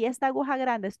 2 y esta aguja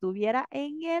grande estuviera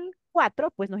en el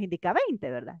 4, pues nos indica 20,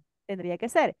 ¿verdad? Tendría que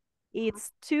ser,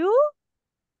 it's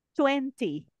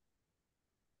 2:20.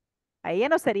 Ahí ya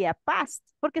no sería past,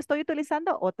 porque estoy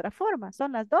utilizando otra forma.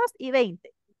 Son las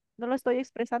 2:20. No lo estoy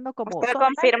expresando como Está son las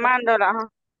 2. confirmándola, ajá.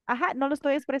 Ajá, no lo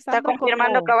estoy Está expresando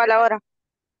confirmando como que va la hora.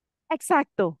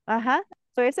 exacto. Ajá.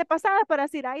 Soy ese pasada para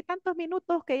decir, hay tantos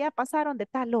minutos que ya pasaron de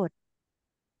tal hora.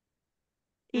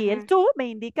 Y el Ujú. to me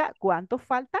indica cuánto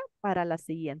falta para la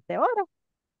siguiente hora.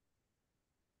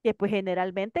 Que pues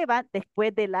generalmente va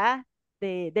después del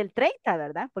 30,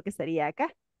 ¿verdad? Porque sería acá,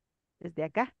 desde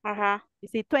acá. Ajá. Y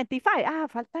si 25,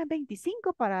 faltan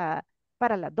 25 para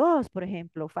las 2, por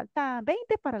ejemplo. Faltan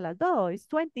 20 para las 2. It's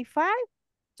 25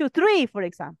 to 3, for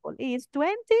example. It's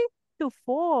 20 to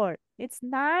 4. It's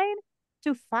 9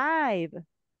 to 5.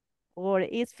 Or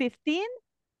it's 15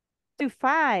 to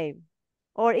 5.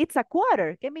 Or it's a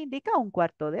quarter, que me indica un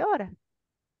cuarto de hora.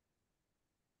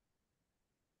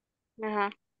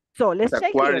 Ajá. So let's It's a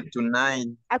check quarter here. to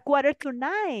 9. A quarter to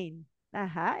 9.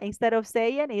 Ajá. Instead of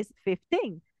saying it's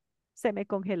 15. Se me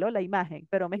congeló la imagen,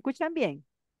 pero ¿me escuchan bien?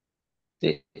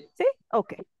 Sí, ¿Sí?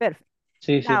 Ok, perfecto.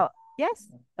 sí, Now, sí.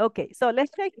 yes? Okay, so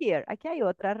let's check here. Aquí hay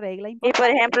otra regla Y por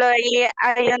importante. ejemplo,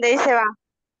 ahí donde dice va.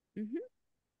 Ujú.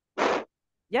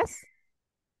 Yes?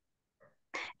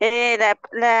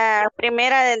 La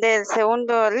primera del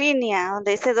segundo línea,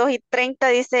 donde dice 2:30,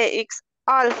 dice X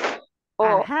half o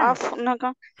Ajá. half, no,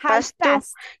 Half past two.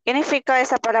 past. ¿Qué significa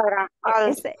esa palabra?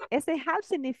 Half. Ese half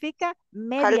significa Half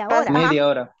media past, hora. ajá. Media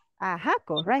hora. Ajá,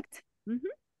 correct. Ujú.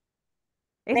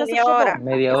 Esas son Media hora.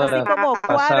 Media es así hora como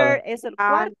pasada. quarter es el Ah,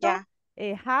 cuarto, ya.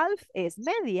 half es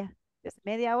media. Es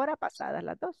media hora pasada,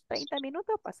 las dos, 30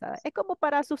 minutos pasada. Es como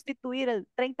para sustituir el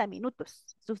 30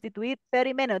 minutos, sustituir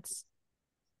 30 minutes.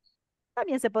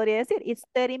 También se podría decir, it's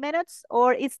 30 minutes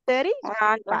or it's 30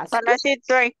 Ah, ya. past Para 2. decir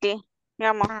 30,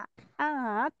 digamos.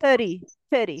 30,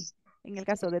 en el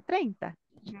caso de 30.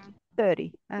 Ujú.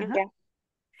 30. Ajá. Ya.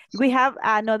 We have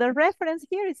another reference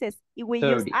here. It says, we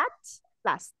use 30. at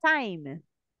plus time.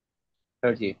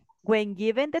 30. When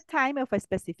given the time of a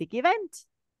specific event.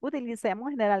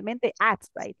 Utilizamos generalmente at,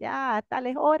 right? Ya a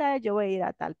tales horas yo voy a ir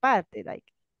a tal parte. Like,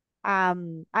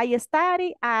 I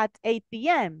study at 8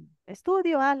 p.m.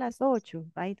 Estudio a las 8,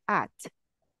 right? At.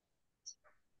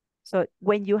 So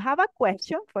when you have a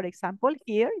question, for example,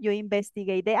 here, you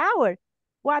investigate the hour.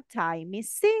 What time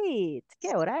is it?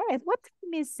 ¿Qué hora es? What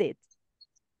time is it?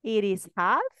 It is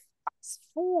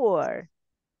 4:30.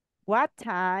 What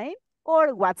time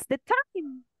or what's the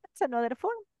time? That's another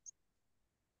form.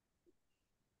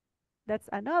 That's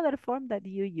another form that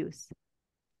you use.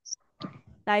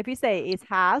 Now, if you say it's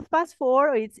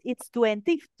 4:30, it's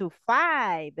 20 to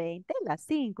 5.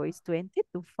 20:05. It's 20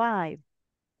 to 5.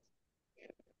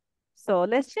 So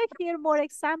let's check here more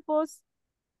examples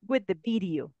with the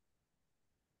video.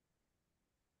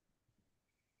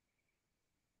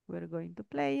 We're going to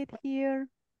play it here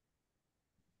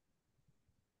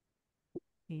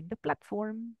in the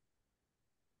platform.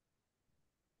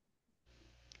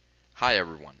 Hi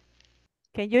everyone.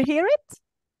 Can you hear it?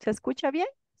 ¿Se escucha bien?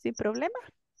 Sin problema?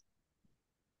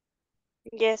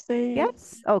 Yes.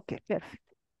 Yes? Okay, perfect.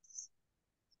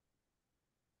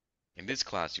 In this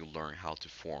class, you'll learn how to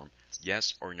form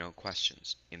yes or no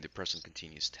questions in the present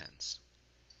continuous tense.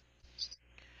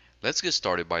 Let's get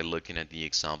started by looking at the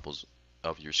examples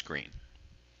of your screen.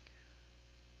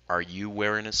 Are you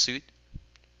wearing a suit?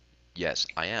 Yes,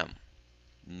 I am.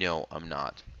 No, I'm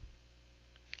not.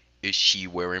 Is she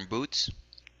wearing boots?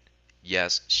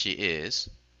 Yes, she is.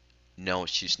 No,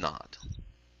 she's not.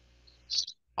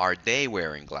 Are they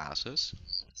wearing glasses?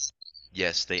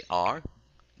 Yes, they are.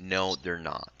 No, they're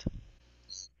not.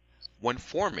 When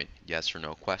forming yes or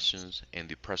no questions in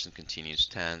the present continuous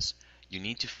tense, you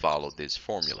need to follow this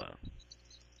formula.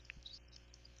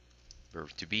 Verb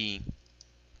to be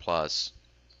plus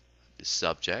the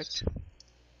subject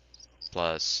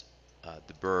plus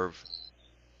the verb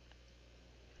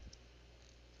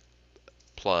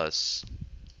plus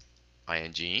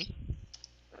ing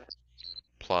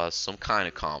plus some kind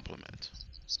of complement.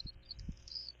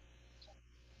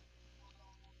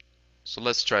 So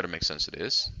let's try to make sense of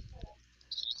this.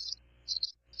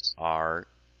 Are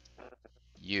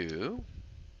you?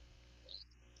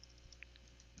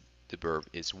 The verb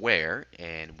is wear,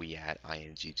 and we add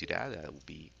ing to that. That will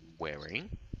be wearing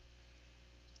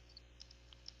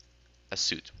a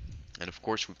suit. And of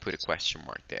course, we put a question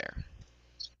mark there.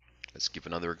 Let's give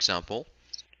another example.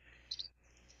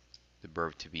 The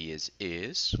verb to be is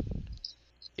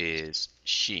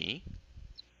she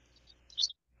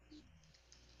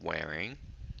wearing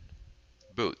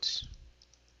boots?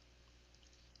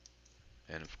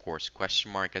 and of course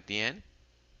question mark at the end.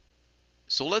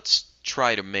 So let's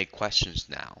try to make questions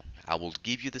now. I will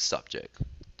give you the subject,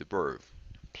 the verb,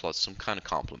 plus some kind of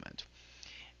complement.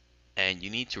 And you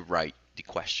need to write the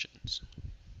questions.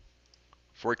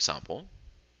 For example,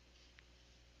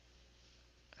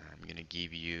 I'm going to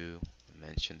give you,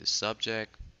 mention the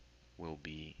subject will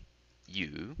be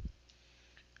you,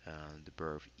 the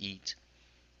verb eat,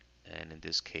 and in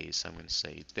this case I'm going to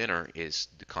say dinner is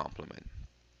the complement.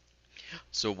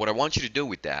 So what I want you to do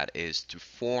with that is to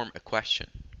form a question.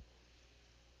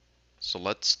 So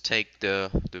let's take the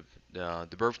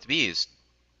verb to be is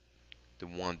the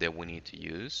one that we need to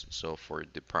use. So for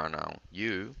the pronoun you,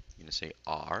 you're going to say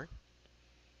are.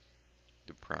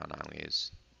 The pronoun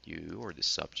is you, or the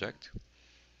subject.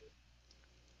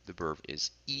 The verb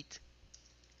is eat.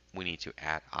 We need to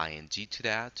add ing to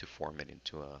that to form it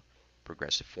into a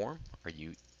progressive form. Are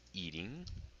you eating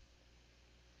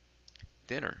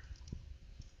dinner?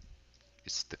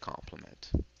 It's the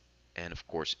complement. And of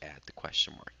course add the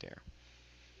question mark there.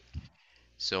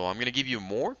 So I'm going to give you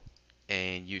more,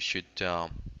 and you should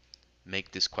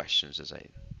make these questions as I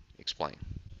explain.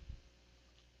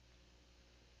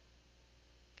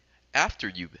 After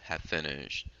you have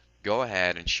finished, go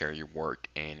ahead and share your work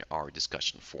in our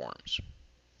discussion forums.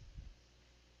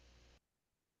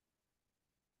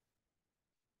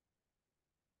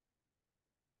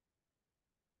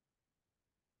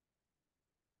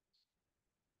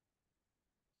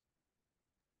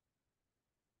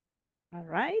 All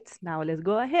right, now let's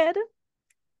go ahead.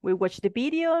 We watched the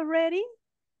video already.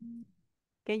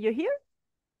 Can you hear?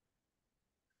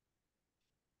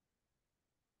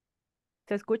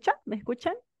 ¿Se escucha? ¿Me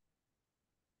escuchan?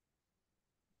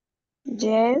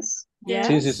 Yes. Yes?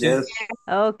 Sí, sí, sí. Yes.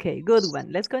 Okay, good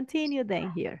one. Let's continue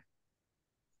then here.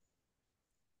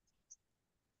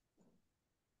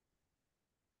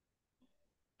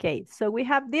 Okay, so we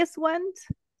have this one.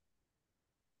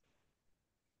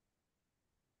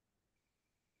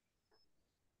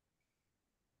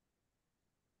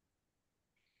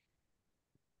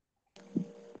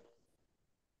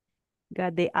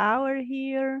 Got the hour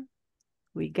here.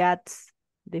 We got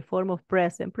the form of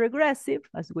present progressive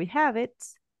as we have it.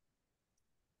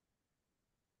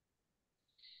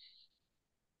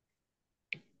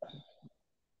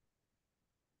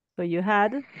 So you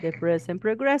had the present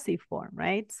progressive form,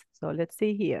 right? So let's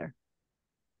see here.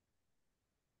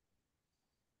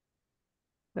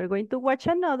 We're going to watch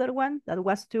another one that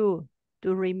was to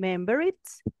remember it.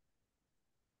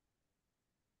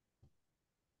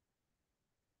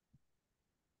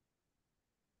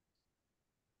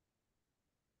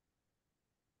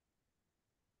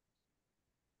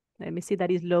 Let me see that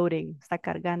is loading. Está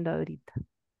cargando ahorita.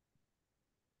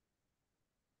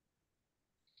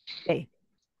 Okay.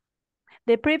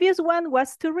 The previous one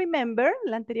was to remember.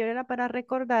 La anterior era para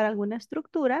recordar alguna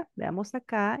estructura. Veamos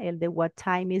acá el de what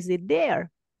time is it there.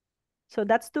 So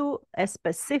that's to a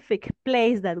specific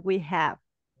place that we have.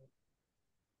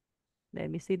 Let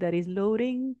me see that is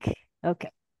loading. Okay.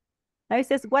 Now it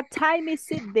says, what time is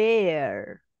it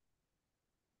there?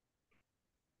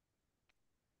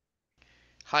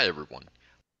 Hi everyone.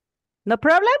 No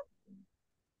problem?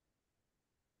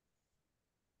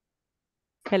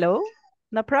 Hello?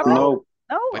 No problem? No.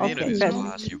 No? By the end of Okay. this Good.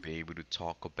 class, you'll be able to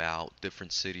talk about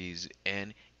different cities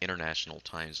and international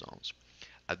time zones.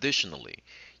 Additionally,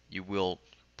 you will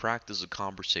practice a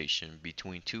conversation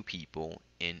between two people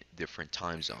in different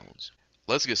time zones.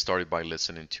 Let's get started by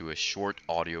listening to a short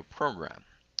audio program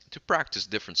to practice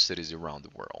different cities around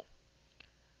the world.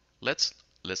 Let's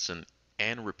listen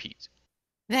and repeat.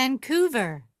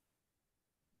 Vancouver,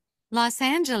 Los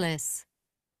Angeles,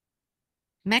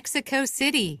 Mexico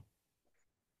City,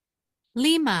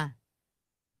 Lima,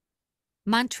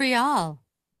 Montreal,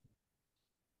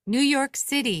 New York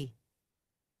City,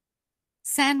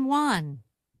 San Juan,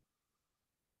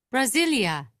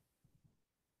 Brasilia,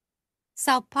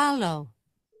 Sao Paulo,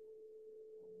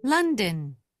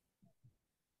 London,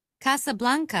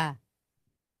 Casablanca,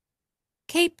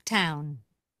 Cape Town,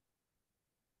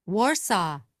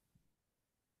 Warsaw,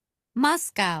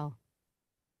 Moscow,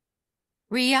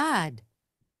 Riyadh,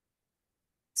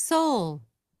 Seoul,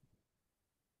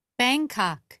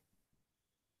 Bangkok,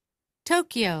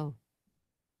 Tokyo,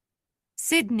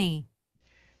 Sydney.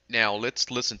 Now let's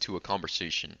listen to a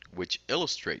conversation which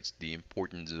illustrates the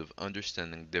importance of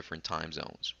understanding different time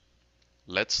zones.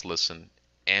 Let's listen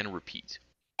and repeat.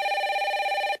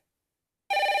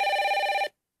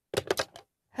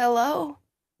 Hello?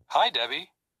 Hi, Debbie.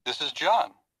 This is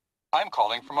John. I'm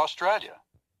calling from Australia.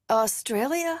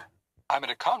 Australia? I'm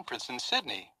at a conference in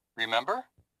Sydney, remember?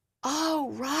 Oh,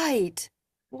 right.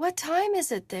 What time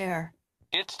is it there?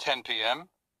 It's 10 p.m.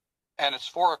 and it's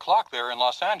 4 o'clock there in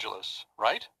Los Angeles,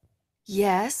 right?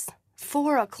 Yes,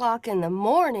 4 o'clock in the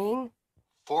morning.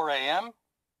 4 a.m.?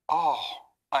 Oh,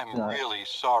 I'm really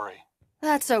sorry.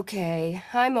 That's okay.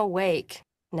 I'm awake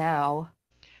now.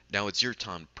 Now it's your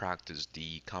time to practice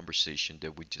the conversation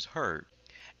that we just heard.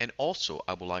 And also,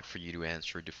 I would like for you to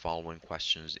answer the following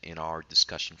questions in our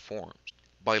discussion forums.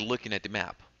 By looking at the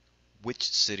map, which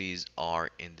cities are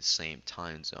in the same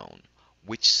time zone?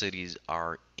 Which cities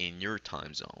are in your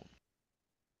time zone?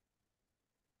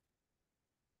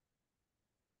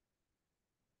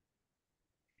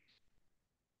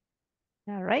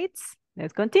 All right,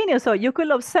 let's continue. So you could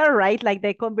observe, right, like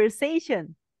the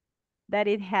conversation that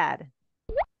it had.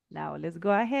 Now let's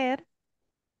go ahead.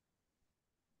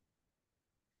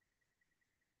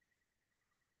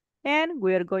 And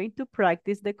we're going to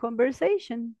practice the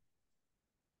conversation.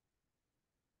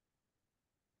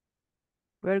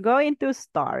 We're going to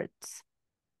start.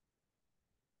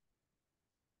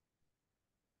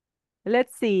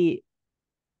 Let's see.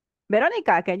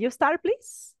 Veronica, can you start,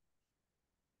 please?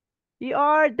 You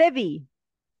are Debbie.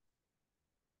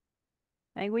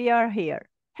 And we are here.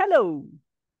 Hello.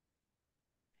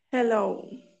 Hello.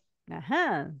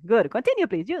 Good. Continue,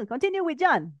 please. You continue with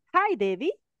John. Hi,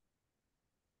 Debbie.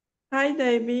 Hi,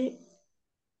 David.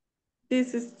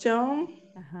 This is John.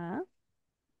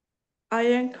 I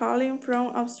am calling from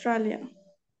Australia.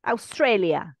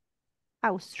 Australia.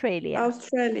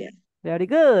 Very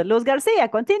good. Luz Garcia,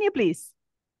 continue, please.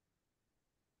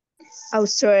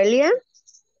 Australia.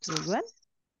 Good one.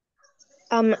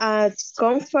 I'm at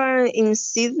conference in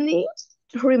Sydney.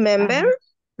 Remember?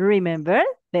 Remember.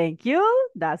 Thank you.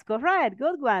 That's correct.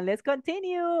 Good one. Let's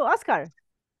continue. Oscar.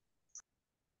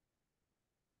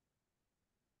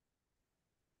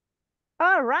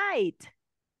 All right.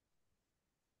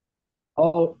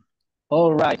 Oh,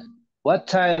 all right. What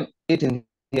time is it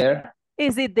here?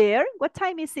 Is it there? What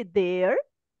time is it there?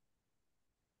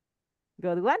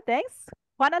 Good one. Thanks.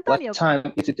 Juan Antonio. What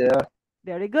time is it there?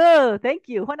 Very good. Thank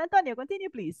you. Juan Antonio, continue,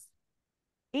 please.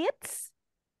 It's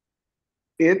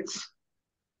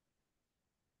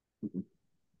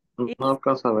no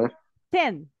alcanzo a ver.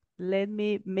 10. Let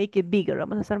me make it bigger.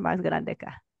 Vamos a hacer más grande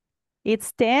acá.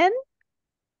 It's 10.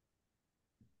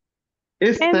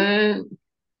 It's 10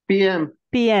 p.m.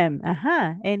 p.m.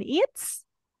 And it's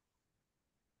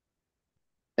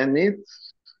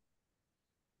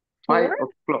 5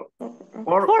 o'clock.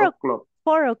 4 o'clock.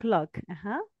 4 o'clock.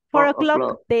 4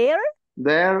 o'clock there?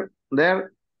 There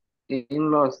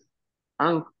in Los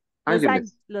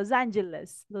Angeles. Los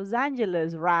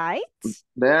Angeles, right?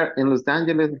 There in Los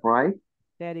Angeles, right?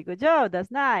 Very good job. That's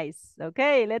nice.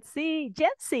 Okay, let's see.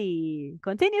 Jesse,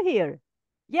 continue here.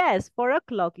 Yes, 4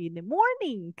 o'clock in the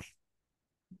morning.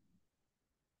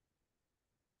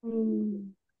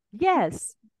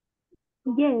 Yes.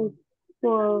 Yes,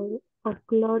 4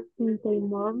 o'clock in the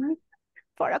morning.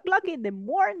 4 o'clock in the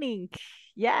morning.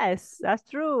 Yes, that's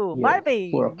true. Yeah,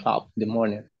 Marvin. 4 o'clock in the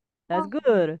morning. That's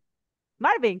good.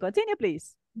 Marvin, continue,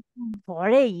 please. 4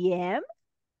 a.m.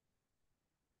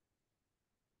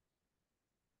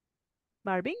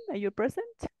 Marvin, are you present?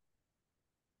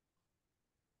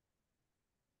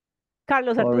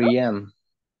 Carlos 4 Arturo? a.m.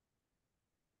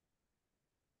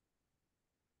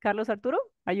 Carlos Arturo,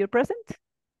 are you present?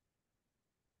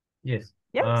 Yes.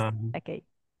 Yes. Okay.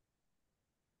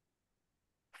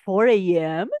 4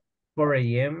 a.m. 4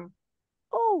 a.m.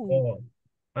 Oh,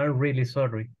 I'm really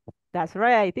sorry. that's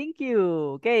right. Thank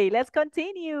you. Okay, let's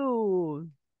continue.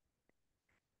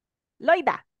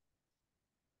 Loida.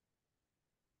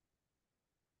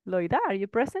 Loida, are you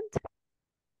present?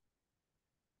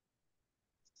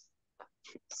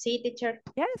 Sí, teacher.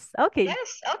 Yes. Okay.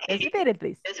 Let's repeat it,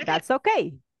 please. That's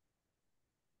okay.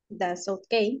 That's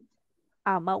okay.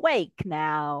 I'm awake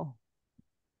now.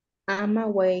 I'm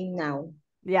away now.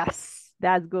 Yes,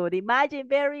 that's good. Imagine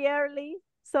very early.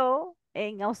 So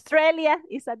in Australia,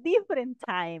 it's a different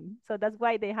time. So that's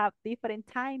why they have different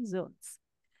time zones.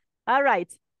 All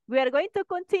right. We are going to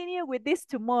continue with this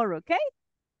tomorrow, okay?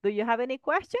 Do you have any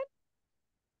question?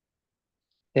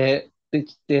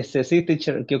 Sí,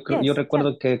 teacher, yo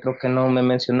recuerdo que creo que no me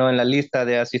mencionó en la lista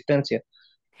de asistencia.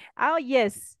 Oh,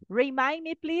 yes. Remind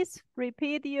me, please.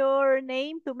 Repeat your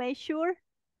name to make sure.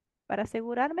 Para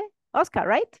asegurarme. Oscar,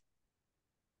 right?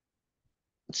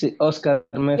 Sí, Oscar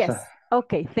Mesa. Yes.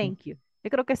 Okay, thank you. Yo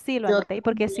creo que sí lo anoté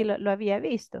porque sí lo había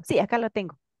visto. Sí, acá lo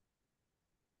tengo.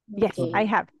 Yes, I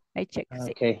have. I checked.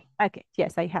 Okay. Okay,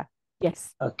 yes, I have.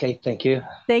 Yes. Okay, thank you.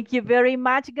 Thank you very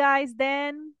much, guys.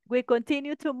 Then we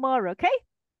continue tomorrow, okay?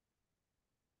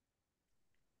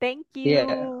 Thank you.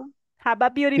 Yeah. Have a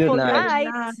beautiful night.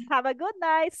 night. Have a good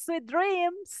night. Sweet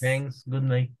dreams. Thanks. Good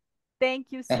night. Thank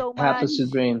you so Have much.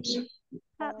 sweet dreams.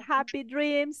 Happy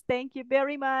dreams. Thank you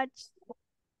very much.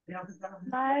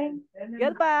 Bye.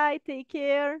 Goodbye. Take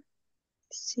care.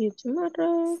 See you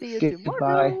tomorrow. See you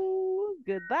Goodbye. tomorrow.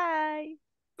 Goodbye.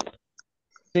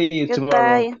 See you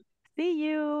tomorrow. Goodbye. See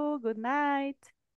you. Good night.